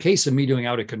 And in the case of me doing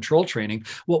out of control training,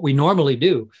 what we normally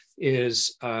do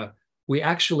is we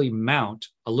actually mount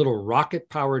a little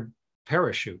rocket-powered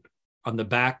parachute on the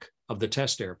back of the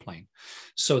test airplane,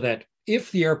 so that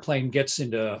if the airplane gets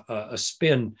into a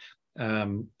spin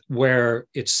where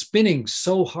it's spinning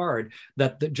so hard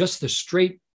that just the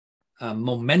straight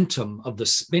momentum of the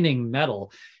spinning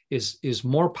metal is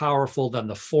more powerful than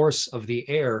the force of the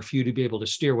air for you to be able to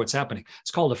steer what's happening.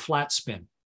 It's called a flat spin,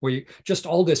 where you just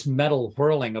all this metal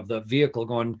whirling of the vehicle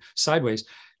going sideways,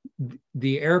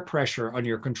 the air pressure on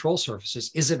your control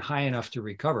surfaces isn't high enough to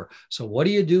recover. So what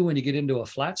do you do when you get into a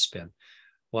flat spin?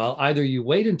 Well, either you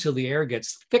wait until the air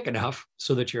gets thick enough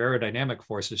so that your aerodynamic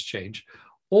forces change,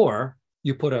 or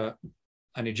you put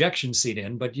an ejection seat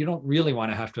in, but you don't really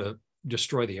want to have to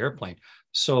destroy the airplane.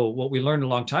 So what we learned a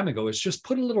long time ago is just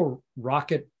put a little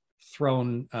rocket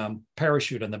thrown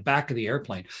parachute on the back of the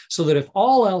airplane, so that if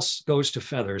all else goes to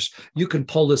feathers, you can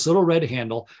pull this little red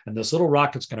handle and this little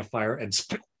rocket's going to fire and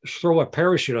throw a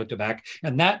parachute out the back.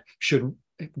 And that should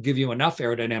give you enough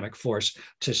aerodynamic force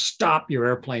to stop your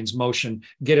airplane's motion,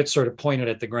 get it sort of pointed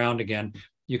at the ground again.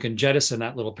 You can jettison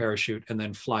that little parachute and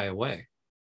then fly away.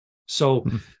 So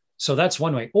that's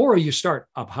one way. Or you start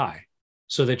up high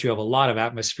so that you have a lot of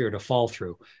atmosphere to fall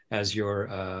through as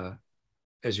you're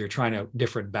trying out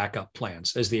different backup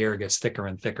plans as the air gets thicker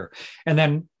and thicker. And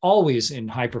then always in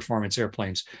high performance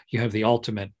airplanes, you have the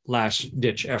ultimate last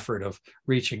ditch effort of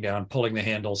reaching down, pulling the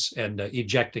handles and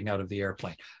ejecting out of the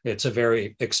airplane. It's a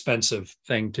very expensive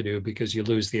thing to do because you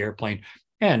lose the airplane,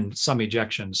 and some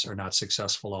ejections are not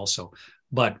successful also.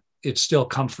 But it's still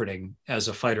comforting as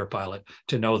a fighter pilot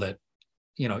to know that,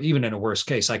 even in a worst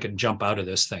case, I can jump out of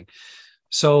this thing.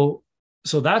 So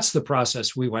that's the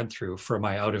process we went through for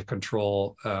my out of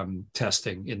control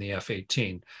testing in the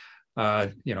F-18.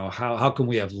 How can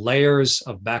we have layers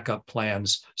of backup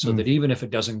plans so that even if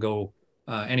it doesn't go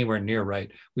anywhere near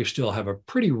right, we still have a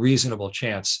pretty reasonable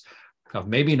chance of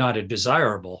maybe not a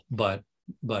desirable, but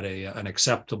an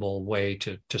acceptable way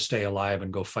to stay alive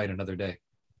and go fight another day.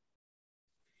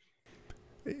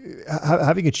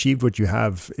 Having achieved what you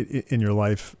have in your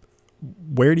life,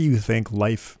 where do you think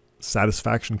life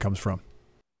satisfaction comes from?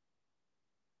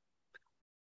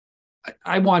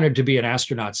 I wanted to be an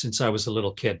astronaut since I was a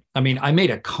little kid. I mean, I made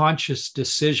a conscious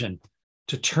decision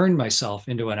to turn myself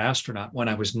into an astronaut when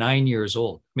I was 9 years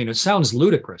old. I mean, it sounds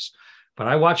ludicrous, but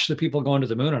I watched the people going to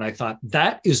the moon and I thought,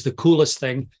 that is the coolest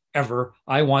thing ever.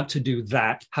 I want to do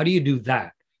that. How do you do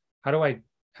that? How do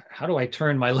I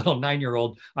turn my little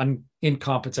 9-year-old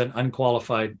incompetent,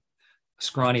 unqualified,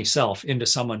 scrawny self into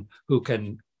someone who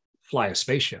can fly a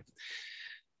spaceship?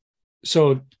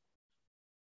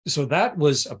 So that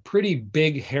was a pretty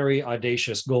big, hairy,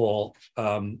 audacious goal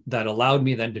that allowed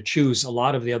me then to choose a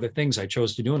lot of the other things I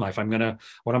chose to do in life. What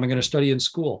am I going to study in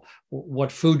school?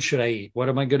 What food should I eat? What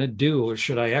am I going to do?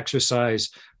 Should I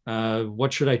exercise?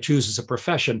 What should I choose as a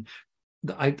profession?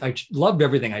 I loved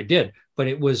everything I did, but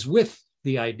it was with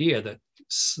the idea that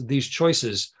these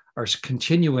choices are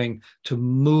continuing to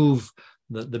move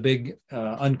the big,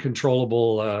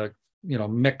 uncontrollable,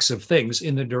 mix of things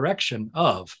in the direction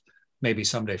of maybe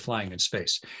someday flying in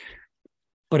space.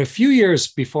 But a few years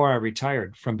before I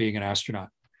retired from being an astronaut,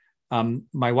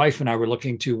 my wife and I were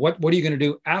looking to what are you going to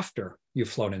do after you've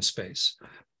flown in space?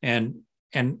 And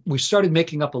we started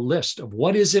making up a list of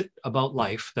what is it about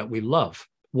life that we love?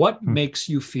 What makes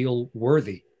you feel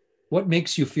worthy? What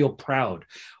makes you feel proud?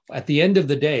 At the end of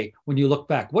the day, when you look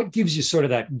back, what gives you sort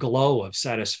of that glow of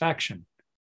satisfaction?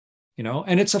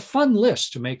 And it's a fun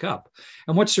list to make up.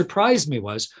 And what surprised me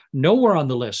was nowhere on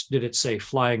the list did it say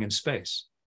flying in space.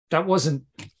 That wasn't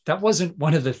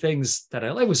one of the things that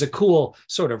it was a cool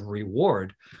sort of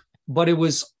reward, but it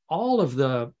was all of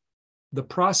the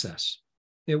process.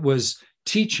 It was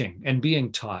teaching and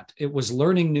being taught. It was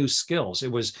learning new skills.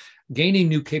 It was gaining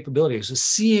new capabilities, it was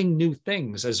seeing new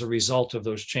things as a result of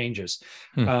those changes,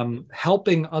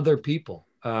 helping other people,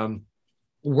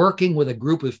 working with a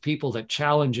group of people that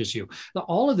challenges you.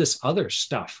 All of this other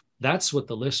stuff, that's what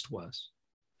the list was.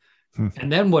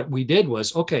 And then what we did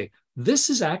was, okay, this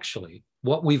is actually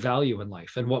what we value in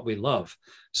life and what we love.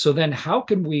 So then how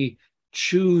can we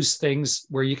choose things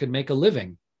where you can make a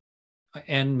living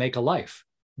and make a life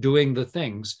doing the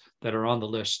things that are on the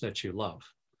list that you love?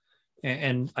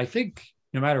 And I think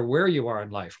no matter where you are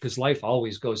in life, because life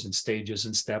always goes in stages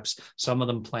and steps, some of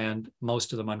them planned,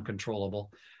 most of them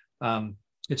uncontrollable.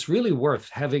 It's really worth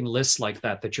having lists like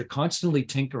that you're constantly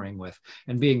tinkering with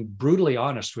and being brutally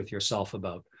honest with yourself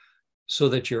about, so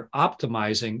that you're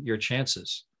optimizing your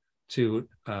chances to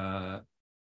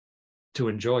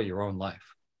enjoy your own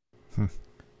life.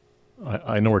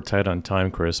 I know we're tight on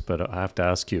time, Chris, but I have to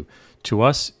ask you, to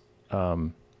us,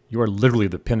 you are literally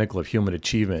the pinnacle of human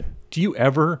achievement. Do you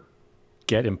ever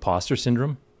get imposter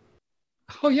syndrome?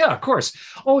 Oh yeah, of course.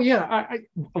 Oh yeah,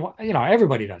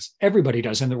 everybody does. Everybody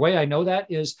does. And the way I know that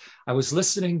is I was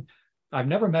listening. I've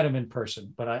never met him in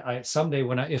person, but I someday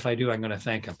if I do, I'm going to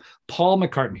thank him. Paul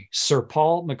McCartney, Sir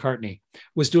Paul McCartney,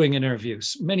 was doing an interview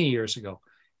many years ago,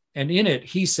 and in it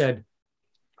he said,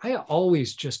 "I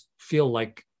always just feel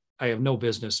like I have no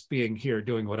business being here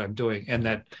doing what I'm doing, and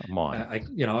that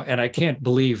and I can't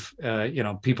believe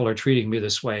people are treating me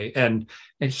this way." And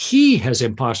he has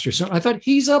imposter syndrome. I thought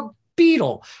he's a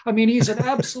Beatle. I mean, he's an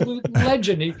absolute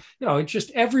legend. It's just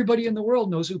everybody in the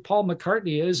world knows who Paul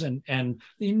McCartney is, and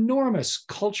the enormous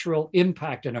cultural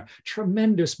impact and a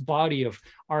tremendous body of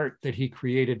art that he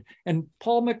created. And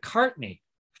Paul McCartney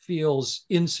feels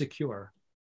insecure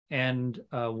and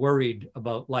worried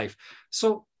about life.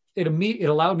 So it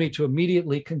allowed me to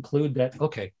immediately conclude that,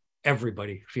 okay,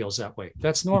 everybody feels that way.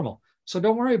 That's normal. So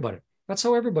don't worry about it. That's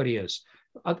how everybody is.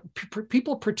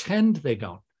 People pretend they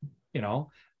don't,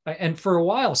 and for a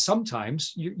while,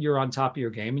 sometimes you're on top of your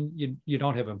game and you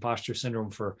don't have imposter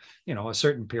syndrome for, a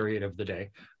certain period of the day,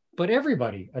 but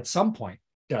everybody at some point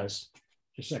does.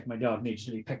 Just like my dog needs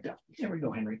to be picked up. There we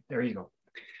go, Henry. There you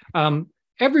go.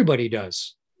 Everybody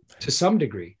does to some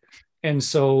degree. And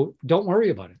so don't worry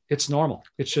about it. It's normal.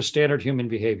 It's just standard human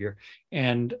behavior.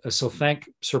 And so thank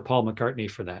Sir Paul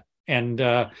McCartney for that. And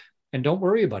don't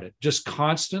worry about it. Just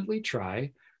constantly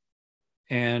try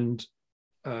and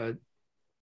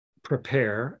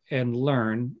prepare and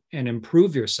learn and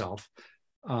improve yourself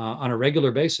on a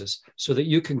regular basis so that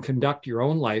you can conduct your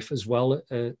own life as well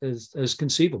as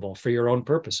conceivable for your own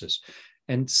purposes.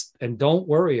 And don't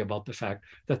worry about the fact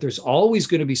that there's always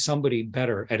going to be somebody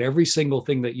better at every single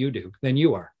thing that you do than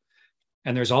you are.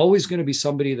 And there's always going to be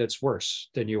somebody that's worse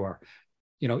than you are.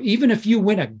 Even if you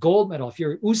win a gold medal, if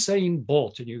you're Usain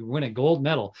Bolt and you win a gold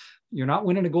medal, you're not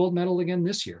winning a gold medal again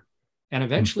this year. And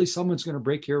eventually someone's going to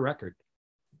break your record.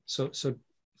 So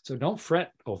don't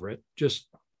fret over it. Just,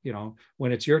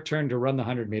 when it's your turn to run the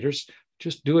 100 meters,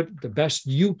 just do it the best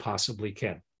you possibly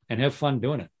can and have fun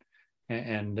doing it.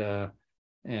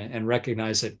 And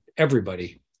recognize that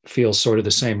everybody feels sort of the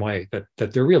same way,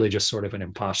 that they're really just sort of an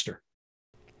imposter.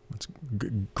 It's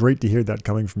great to hear that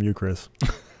coming from you, Chris.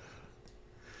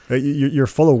 You're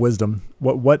full of wisdom.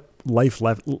 What life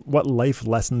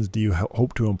lessons do you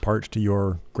hope to impart to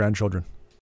your grandchildren?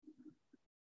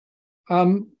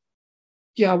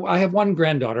 Yeah, I have one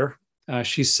granddaughter.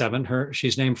 She's 7.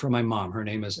 She's named for my mom. Her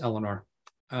name is Eleanor.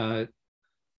 I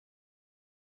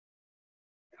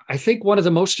think one of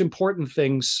the most important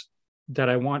things that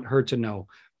I want her to know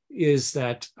is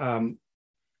that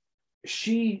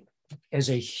she is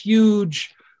a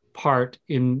huge part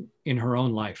in her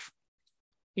own life,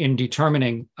 in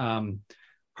determining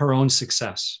her own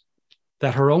success,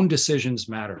 that her own decisions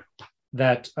matter,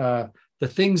 that the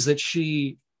things that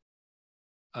she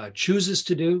chooses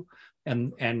to do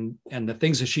and the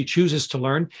things that she chooses to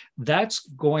learn, that's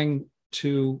going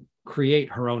to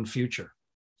create her own future.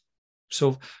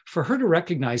 So for her to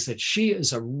recognize that she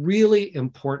is a really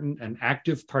important and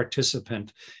active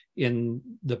participant in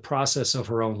the process of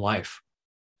her own life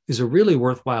is a really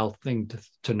worthwhile thing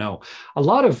to know. A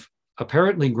lot of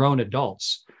apparently grown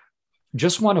adults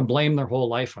just want to blame their whole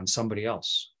life on somebody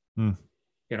else, and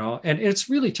it's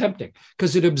really tempting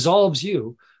because it absolves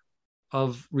you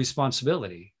of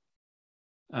responsibility.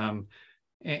 And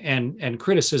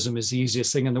criticism is the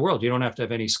easiest thing in the world. You don't have to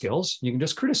have any skills. You can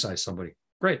just criticize somebody.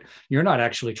 Great. You're not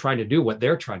actually trying to do what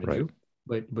they're trying to do,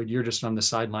 but you're just on the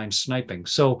sidelines sniping.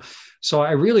 So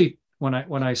I really, when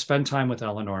I spend time with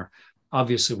Eleanor,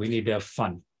 obviously we need to have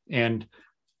fun and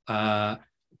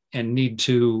need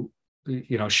to,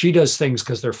 she does things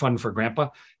because they're fun for Grandpa,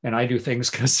 and I do things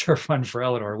because they're fun for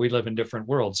Eleanor. We live in different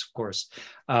worlds, of course.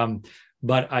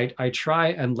 But I try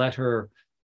and let her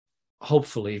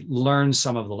hopefully learn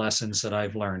some of the lessons that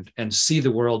I've learned and see the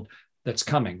world that's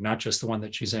coming, not just the one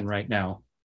that she's in right now.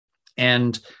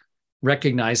 And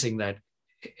recognizing that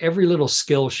every little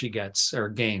skill she gets or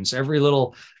gains, every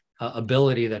little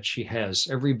ability that she has,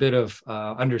 every bit of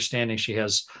understanding she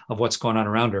has of what's going on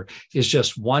around her is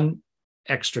just one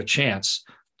extra chance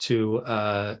to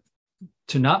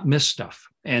not miss stuff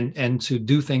and to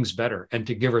do things better and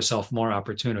to give herself more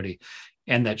opportunity.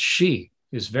 And that she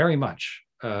is very much,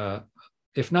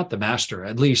 if not the master,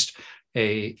 at least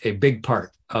a big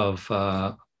part of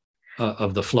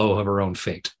the flow of her own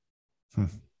fate.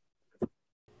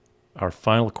 Our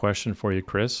final question for you,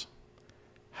 Chris.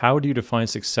 How do you define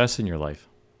success in your life?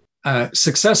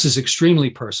 Success is extremely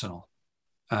personal.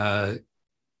 And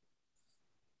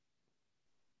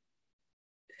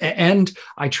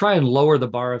I try and lower the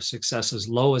bar of success as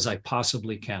low as I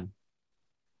possibly can.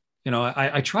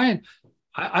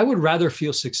 I would rather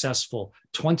feel successful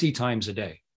 20 times a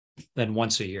day than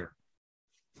once a year.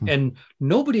 And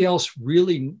nobody else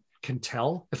really can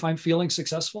tell if I'm feeling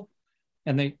successful.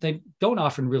 And they don't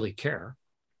often really care.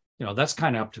 That's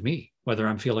kind of up to me, whether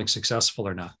I'm feeling successful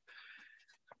or not.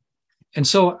 And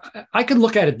so I can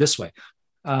look at it this way.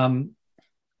 I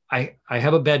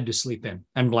have a bed to sleep in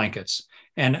and blankets,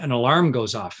 and an alarm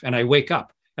goes off and I wake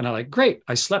up and I'm like, great,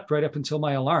 I slept right up until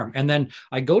my alarm. And then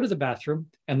I go to the bathroom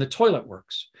and the toilet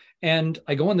works. And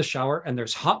I go in the shower and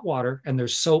there's hot water and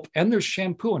there's soap and there's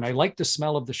shampoo. And I like the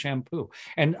smell of the shampoo.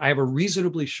 And I have a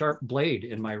reasonably sharp blade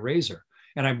in my razor.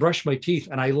 And I brush my teeth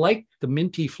and I like the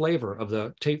minty flavor of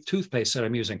the toothpaste that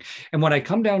I'm using. And when I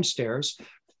come downstairs,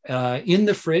 in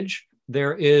the fridge,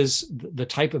 there is the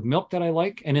type of milk that I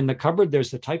like. And in the cupboard,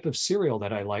 there's the type of cereal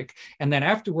that I like. And then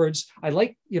afterwards, I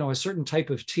like, a certain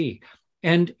type of tea.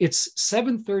 And it's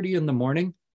 7:30 in the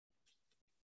morning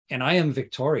and I am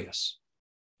victorious.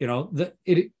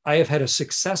 I have had a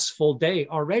successful day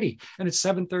already, and it's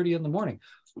 7:30 in the morning,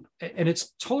 and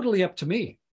it's totally up to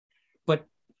me. But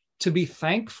to be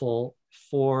thankful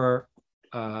for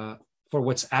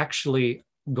what's actually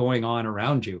going on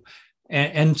around you,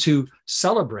 and to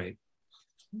celebrate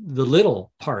the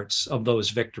little parts of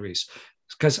those victories,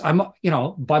 because I'm,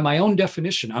 by my own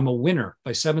definition, I'm a winner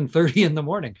by 7:30 in the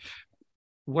morning,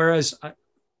 whereas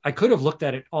I could have looked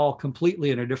at it all completely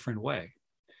in a different way.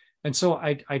 And so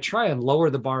I try and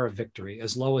lower the bar of victory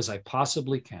as low as I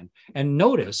possibly can, and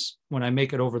notice when I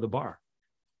make it over the bar,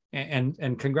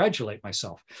 and congratulate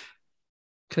myself.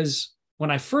 Because when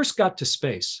I first got to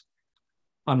space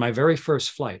on my very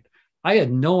first flight, I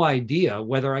had no idea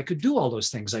whether I could do all those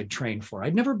things I'd trained for.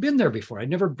 I'd never been there before. I'd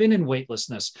never been in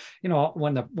weightlessness.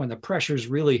 When the pressure's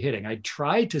really hitting, I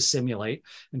tried to simulate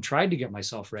and tried to get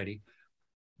myself ready.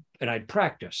 And I'd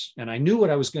practice, and I knew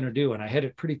what I was going to do, and I had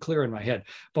it pretty clear in my head.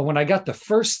 But when I got the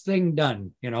first thing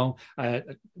done,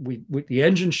 the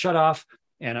engine shut off,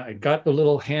 and I got the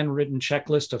little handwritten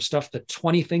checklist of stuff, the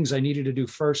 20 things I needed to do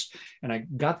first, and I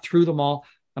got through them all.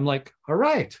 I'm like, all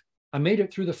right, I made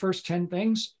it through the first 10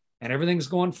 things, and everything's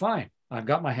going fine. I've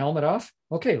got my helmet off.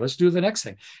 Okay, let's do the next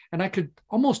thing. And I could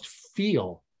almost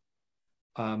feel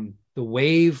the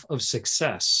wave of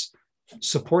success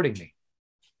supporting me.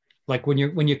 Like when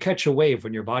you catch a wave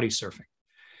when you're body surfing.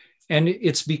 And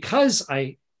it's because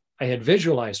I had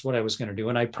visualized what I was going to do,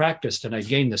 and I practiced and I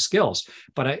gained the skills.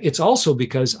 But it's also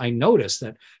because I noticed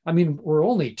that, we're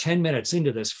only 10 minutes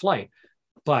into this flight,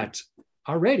 but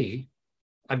already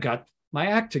I've got my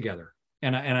act together,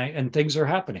 and things are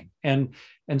happening. And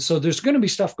so there's going to be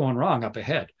stuff going wrong up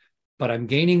ahead, but I'm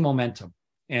gaining momentum.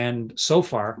 And so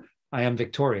far I am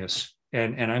victorious.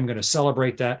 And I'm going to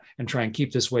celebrate that and try and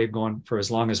keep this wave going for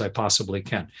as long as I possibly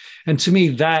can. And to me,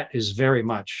 that is very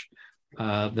much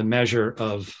the measure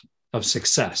of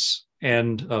success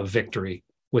and of victory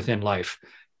within life.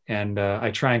 And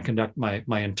I try and conduct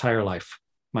my entire life,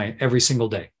 my every single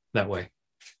day that way.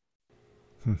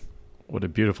 What a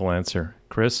beautiful answer.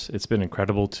 Chris, it's been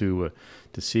incredible to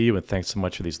see you, and thanks so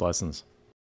much for these lessons.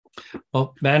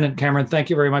 Well, Ben and Cameron, thank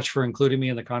you very much for including me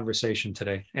in the conversation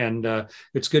today. And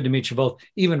it's good to meet you both,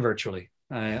 even virtually.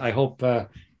 I hope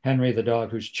Henry, the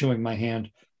dog who's chewing my hand,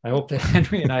 I hope that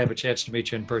Henry and I have a chance to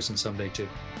meet you in person someday too.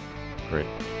 Great.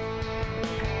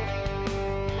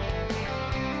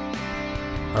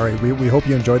 All right, we hope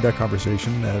you enjoyed that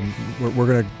conversation. And we're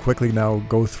going to quickly now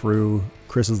go through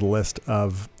Chris's list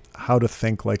of how to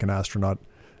think like an astronaut.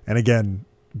 And again,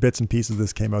 bits and pieces of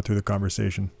this came out through the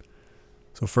conversation.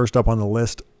 So first up on the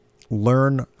list,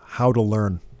 learn how to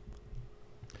learn.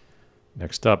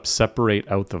 Next up, separate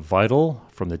out the vital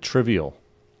from the trivial.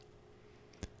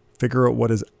 Figure out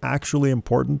what is actually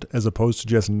important as opposed to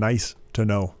just nice to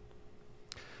know.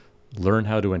 Learn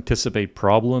how to anticipate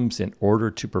problems in order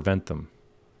to prevent them.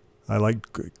 I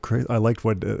liked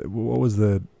what was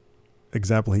the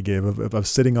example he gave of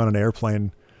sitting on an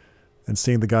airplane and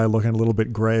seeing the guy looking a little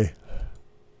bit gray.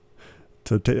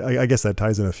 I guess that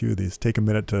ties in a few of these. Take a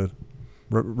minute to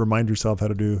remind yourself how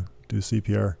to do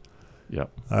CPR. Yep.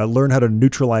 Learn how to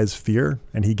neutralize fear.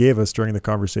 And he gave us during the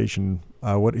conversation,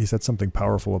 he said something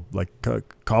powerful, like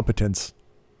competence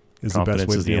is the best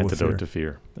way to deal with fear. Competence is the antidote to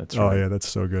fear. That's right. Oh yeah, that's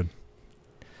so good.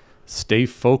 Stay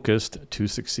focused to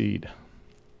succeed.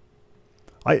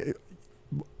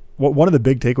 One of the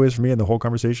big takeaways for me in the whole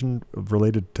conversation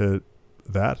related to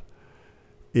that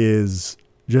is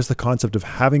just the concept of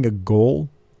having a goal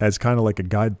as kind of like a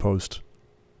guidepost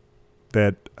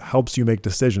that helps you make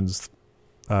decisions.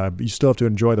 You still have to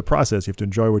enjoy the process. You have to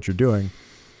enjoy what you're doing,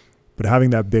 but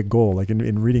having that big goal, like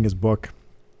in reading his book,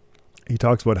 he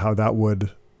talks about how that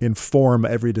would inform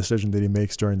every decision that he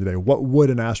makes during the day. What would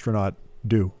an astronaut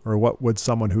do? Or what would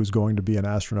someone who's going to be an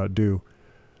astronaut do?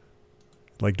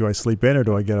 Like, do I sleep in or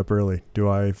do I get up early? Do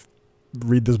I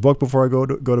read this book before I go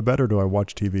to bed, or do I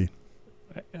watch TV?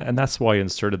 And that's why I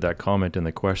inserted that comment in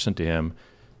the question to him,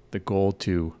 the goal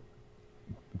to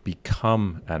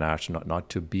become an astronaut, not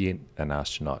to be an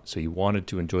astronaut. So he wanted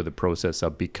to enjoy the process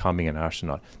of becoming an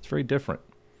astronaut. It's very different.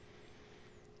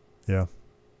 Yeah.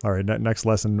 All right, next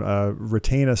lesson.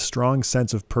 Retain a strong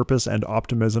sense of purpose and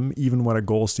optimism, even when a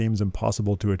goal seems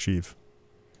impossible to achieve.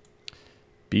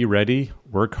 Be ready,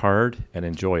 work hard, and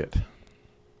enjoy it.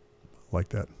 Like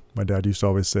that. My dad used to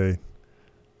always say,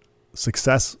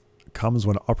 success comes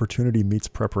when opportunity meets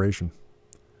preparation.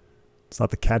 It's not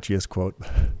the catchiest quote.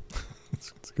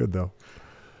 It's good, though.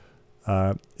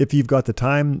 If you've got the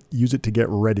time, use it to get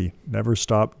ready. Never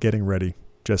stop getting ready,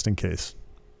 just in case.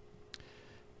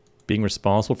 Being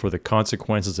responsible for the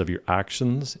consequences of your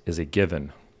actions is a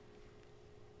given.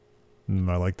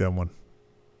 I like that one.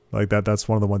 Like that. That's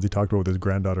one of the ones he talked about with his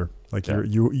granddaughter. Like Yeah.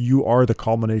 you are the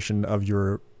culmination of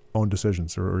your own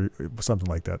decisions, or something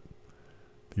like that.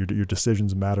 Your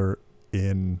decisions matter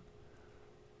in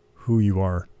who you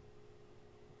are.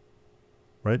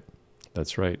 Right?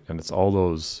 That's right. And it's all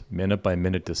those minute by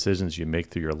minute decisions you make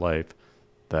through your life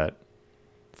that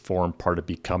form part of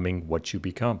becoming what you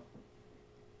become.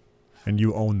 And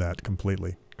you own that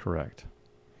completely. Correct.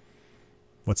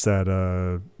 What's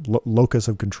that? Locus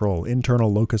of control,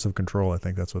 internal locus of control. I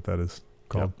think that's what that is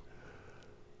called.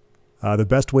 Yep. The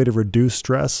best way to reduce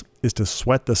stress is to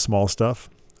sweat the small stuff.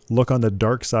 Look on the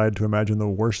dark side to imagine the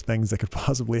worst things that could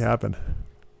possibly happen.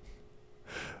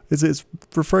 It's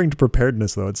referring to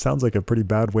preparedness, though. It sounds like a pretty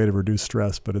bad way to reduce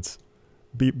stress, but it's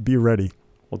be ready.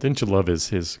 Well, didn't you love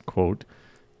his quote,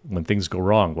 when things go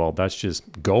wrong? Well, that's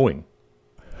just going.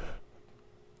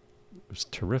 It was a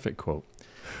terrific quote.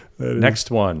 Next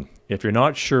one. If you're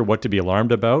not sure what to be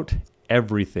alarmed about,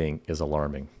 everything is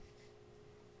alarming.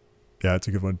 Yeah, it's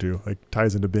a good one, too. Like,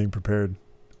 ties into being prepared.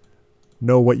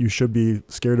 Know what you should be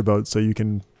scared about so you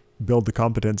can build the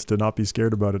competence to not be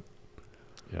scared about it.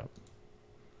 Yeah.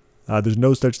 There's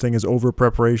no such thing as over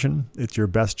preparation. It's your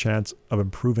best chance of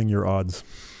improving your odds.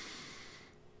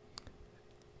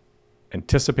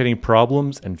 Anticipating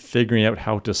problems and figuring out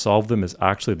how to solve them is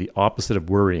actually the opposite of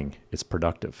worrying. It's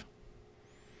productive.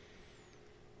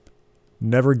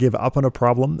 Never give up on a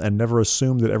problem and never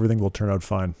assume that everything will turn out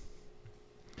fine.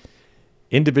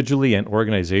 Individually and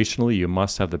organizationally, you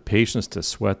must have the patience to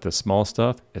sweat the small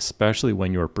stuff, especially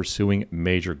when you're pursuing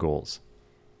major goals.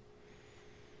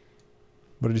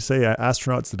 What did you say?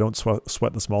 Astronauts that don't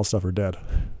sweat the small stuff are dead.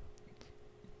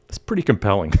 It's pretty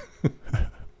compelling.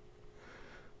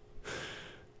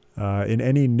 In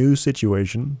any new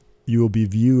situation, you will be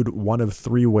viewed one of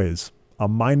three ways. A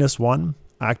 -1,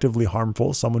 actively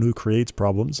harmful, someone who creates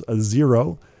problems. A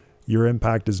 0, your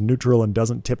impact is neutral and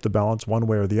doesn't tip the balance one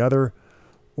way or the other.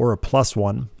 Or a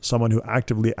 +1, someone who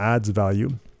actively adds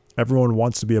value. Everyone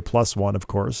wants to be a +1, of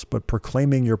course, but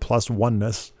proclaiming your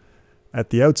 +1-ness at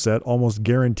the outset almost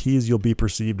guarantees you'll be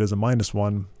perceived as a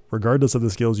 -1, regardless of the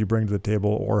skills you bring to the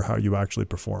table or how you actually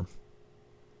perform.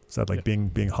 Is that like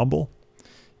being humble?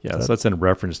 Yeah, so that's in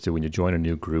reference to when you join a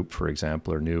new group, for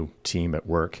example, or new team at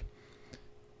work.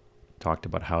 Talked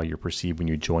about how you're perceived when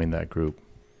you join that group.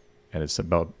 And it's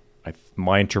about,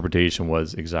 my interpretation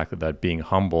was exactly that, being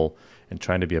humble and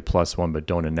trying to be a +1, but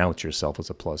don't announce yourself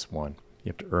as a +1. You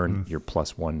have to earn your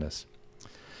 +1-ness.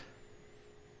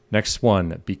 Next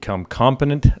one, become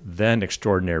competent, then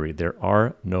extraordinary. There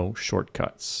are no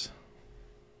shortcuts.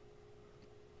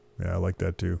 Yeah, I like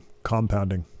that too.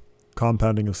 Compounding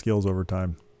of skills over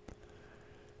time.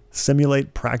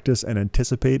 Simulate, practice, and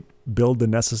anticipate. Build the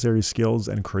necessary skills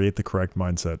and create the correct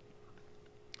mindset.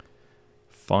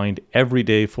 Find every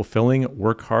day fulfilling.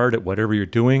 Work hard at whatever you're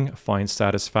doing. Find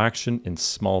satisfaction in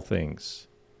small things.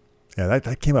 Yeah,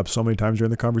 that came up so many times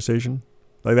during the conversation.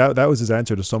 Like that was his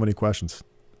answer to so many questions.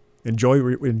 Enjoy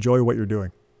what you're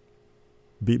doing.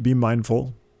 Be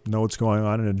mindful. Know what's going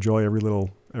on and enjoy every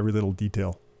little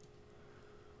detail.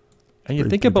 And you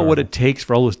think about what it takes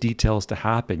for all those details to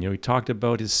happen. You know, he talked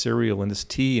about his cereal and his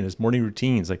tea and his morning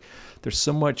routines. Like, there's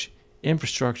so much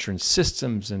infrastructure and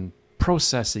systems and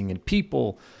processing and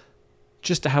people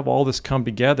just to have all this come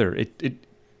together.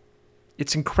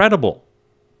 It's incredible.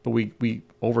 But we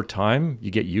over time, you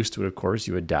get used to it, of course,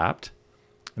 you adapt,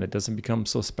 and it doesn't become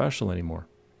so special anymore.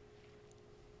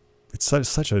 It's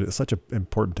such an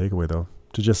important takeaway, though,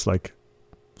 to just like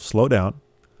slow down,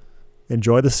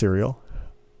 enjoy the cereal.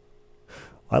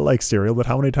 I like cereal, but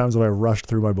how many times have I rushed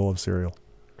through my bowl of cereal?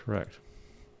 Correct.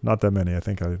 Not that many. I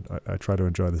think I try to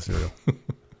enjoy the cereal.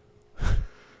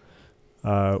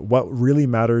 What really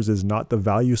matters is not the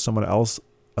value someone else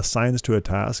assigns to a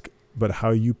task, but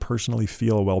how you personally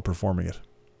feel while performing it.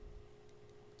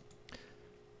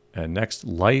 And next,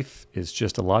 life is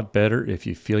just a lot better if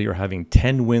you feel you're having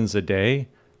 10 wins a day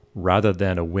rather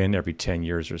than a win every 10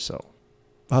 years or so.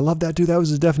 I love that, dude. That was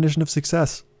his definition of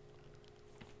success.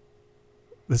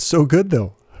 It's so good,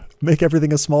 though. Make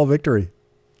everything a small victory.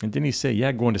 And didn't he say,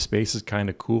 yeah, going to space is kind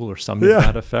of cool or something to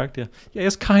that effect? Yeah,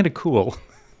 it's kind of cool.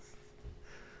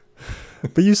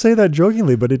 But you say that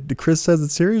jokingly, but Chris says it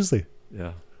seriously.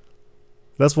 Yeah.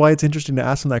 That's why it's interesting to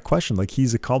ask him that question. Like,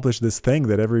 he's accomplished this thing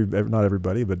that not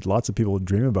everybody, but lots of people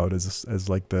dream about as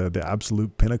like the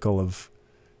absolute pinnacle of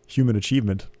human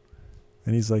achievement.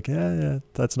 And he's like, yeah,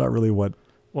 that's not really what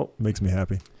makes me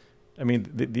happy. I mean,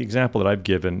 the example that I've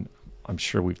given, I'm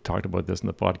sure we've talked about this in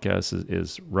the podcast,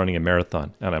 is running a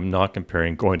marathon. And I'm not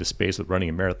comparing going to space with running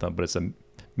a marathon, but it's a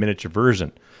miniature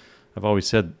version. I've always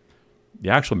said the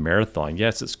actual marathon,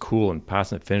 yes, it's cool and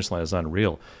passing the finish line is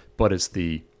unreal, but it's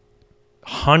the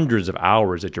hundreds of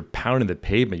hours that you're pounding the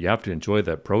pavement. You have to enjoy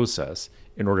that process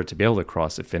in order to be able to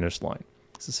cross the finish line.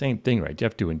 It's the same thing, right? You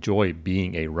have to enjoy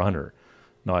being a runner,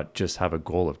 not just have a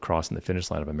goal of crossing the finish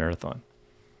line of a marathon.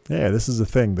 Yeah, this is the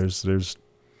thing. There's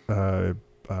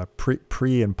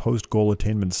pre and post goal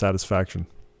attainment satisfaction.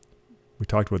 We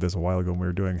talked about this a while ago when we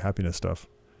were doing happiness stuff.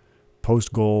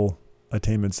 Post goal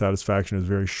attainment satisfaction is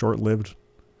very short lived,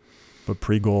 but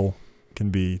pre goal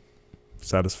can be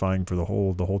satisfying for the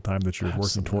whole time that you're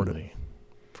working toward it.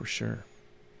 For sure.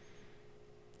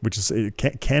 Which is, it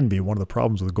can be one of the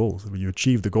problems with goals. When you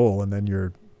achieve the goal and then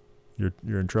you're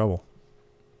in trouble,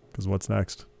 because what's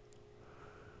next?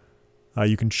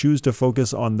 You can choose to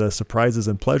focus on the surprises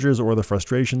and pleasures or the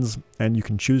frustrations, and you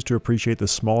can choose to appreciate the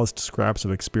smallest scraps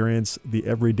of experience, the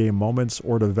everyday moments,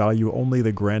 or to value only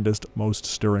the grandest, most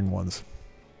stirring ones.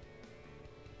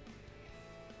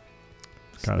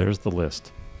 So there's the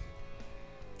list.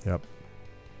 Yep.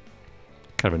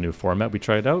 Kind of a new format we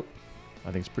tried out.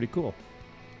 I think it's pretty cool.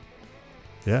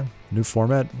 Yeah, new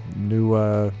format, new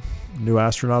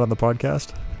astronaut on the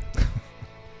podcast.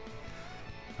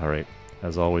 All right.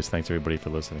 As always, thanks everybody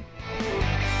for listening.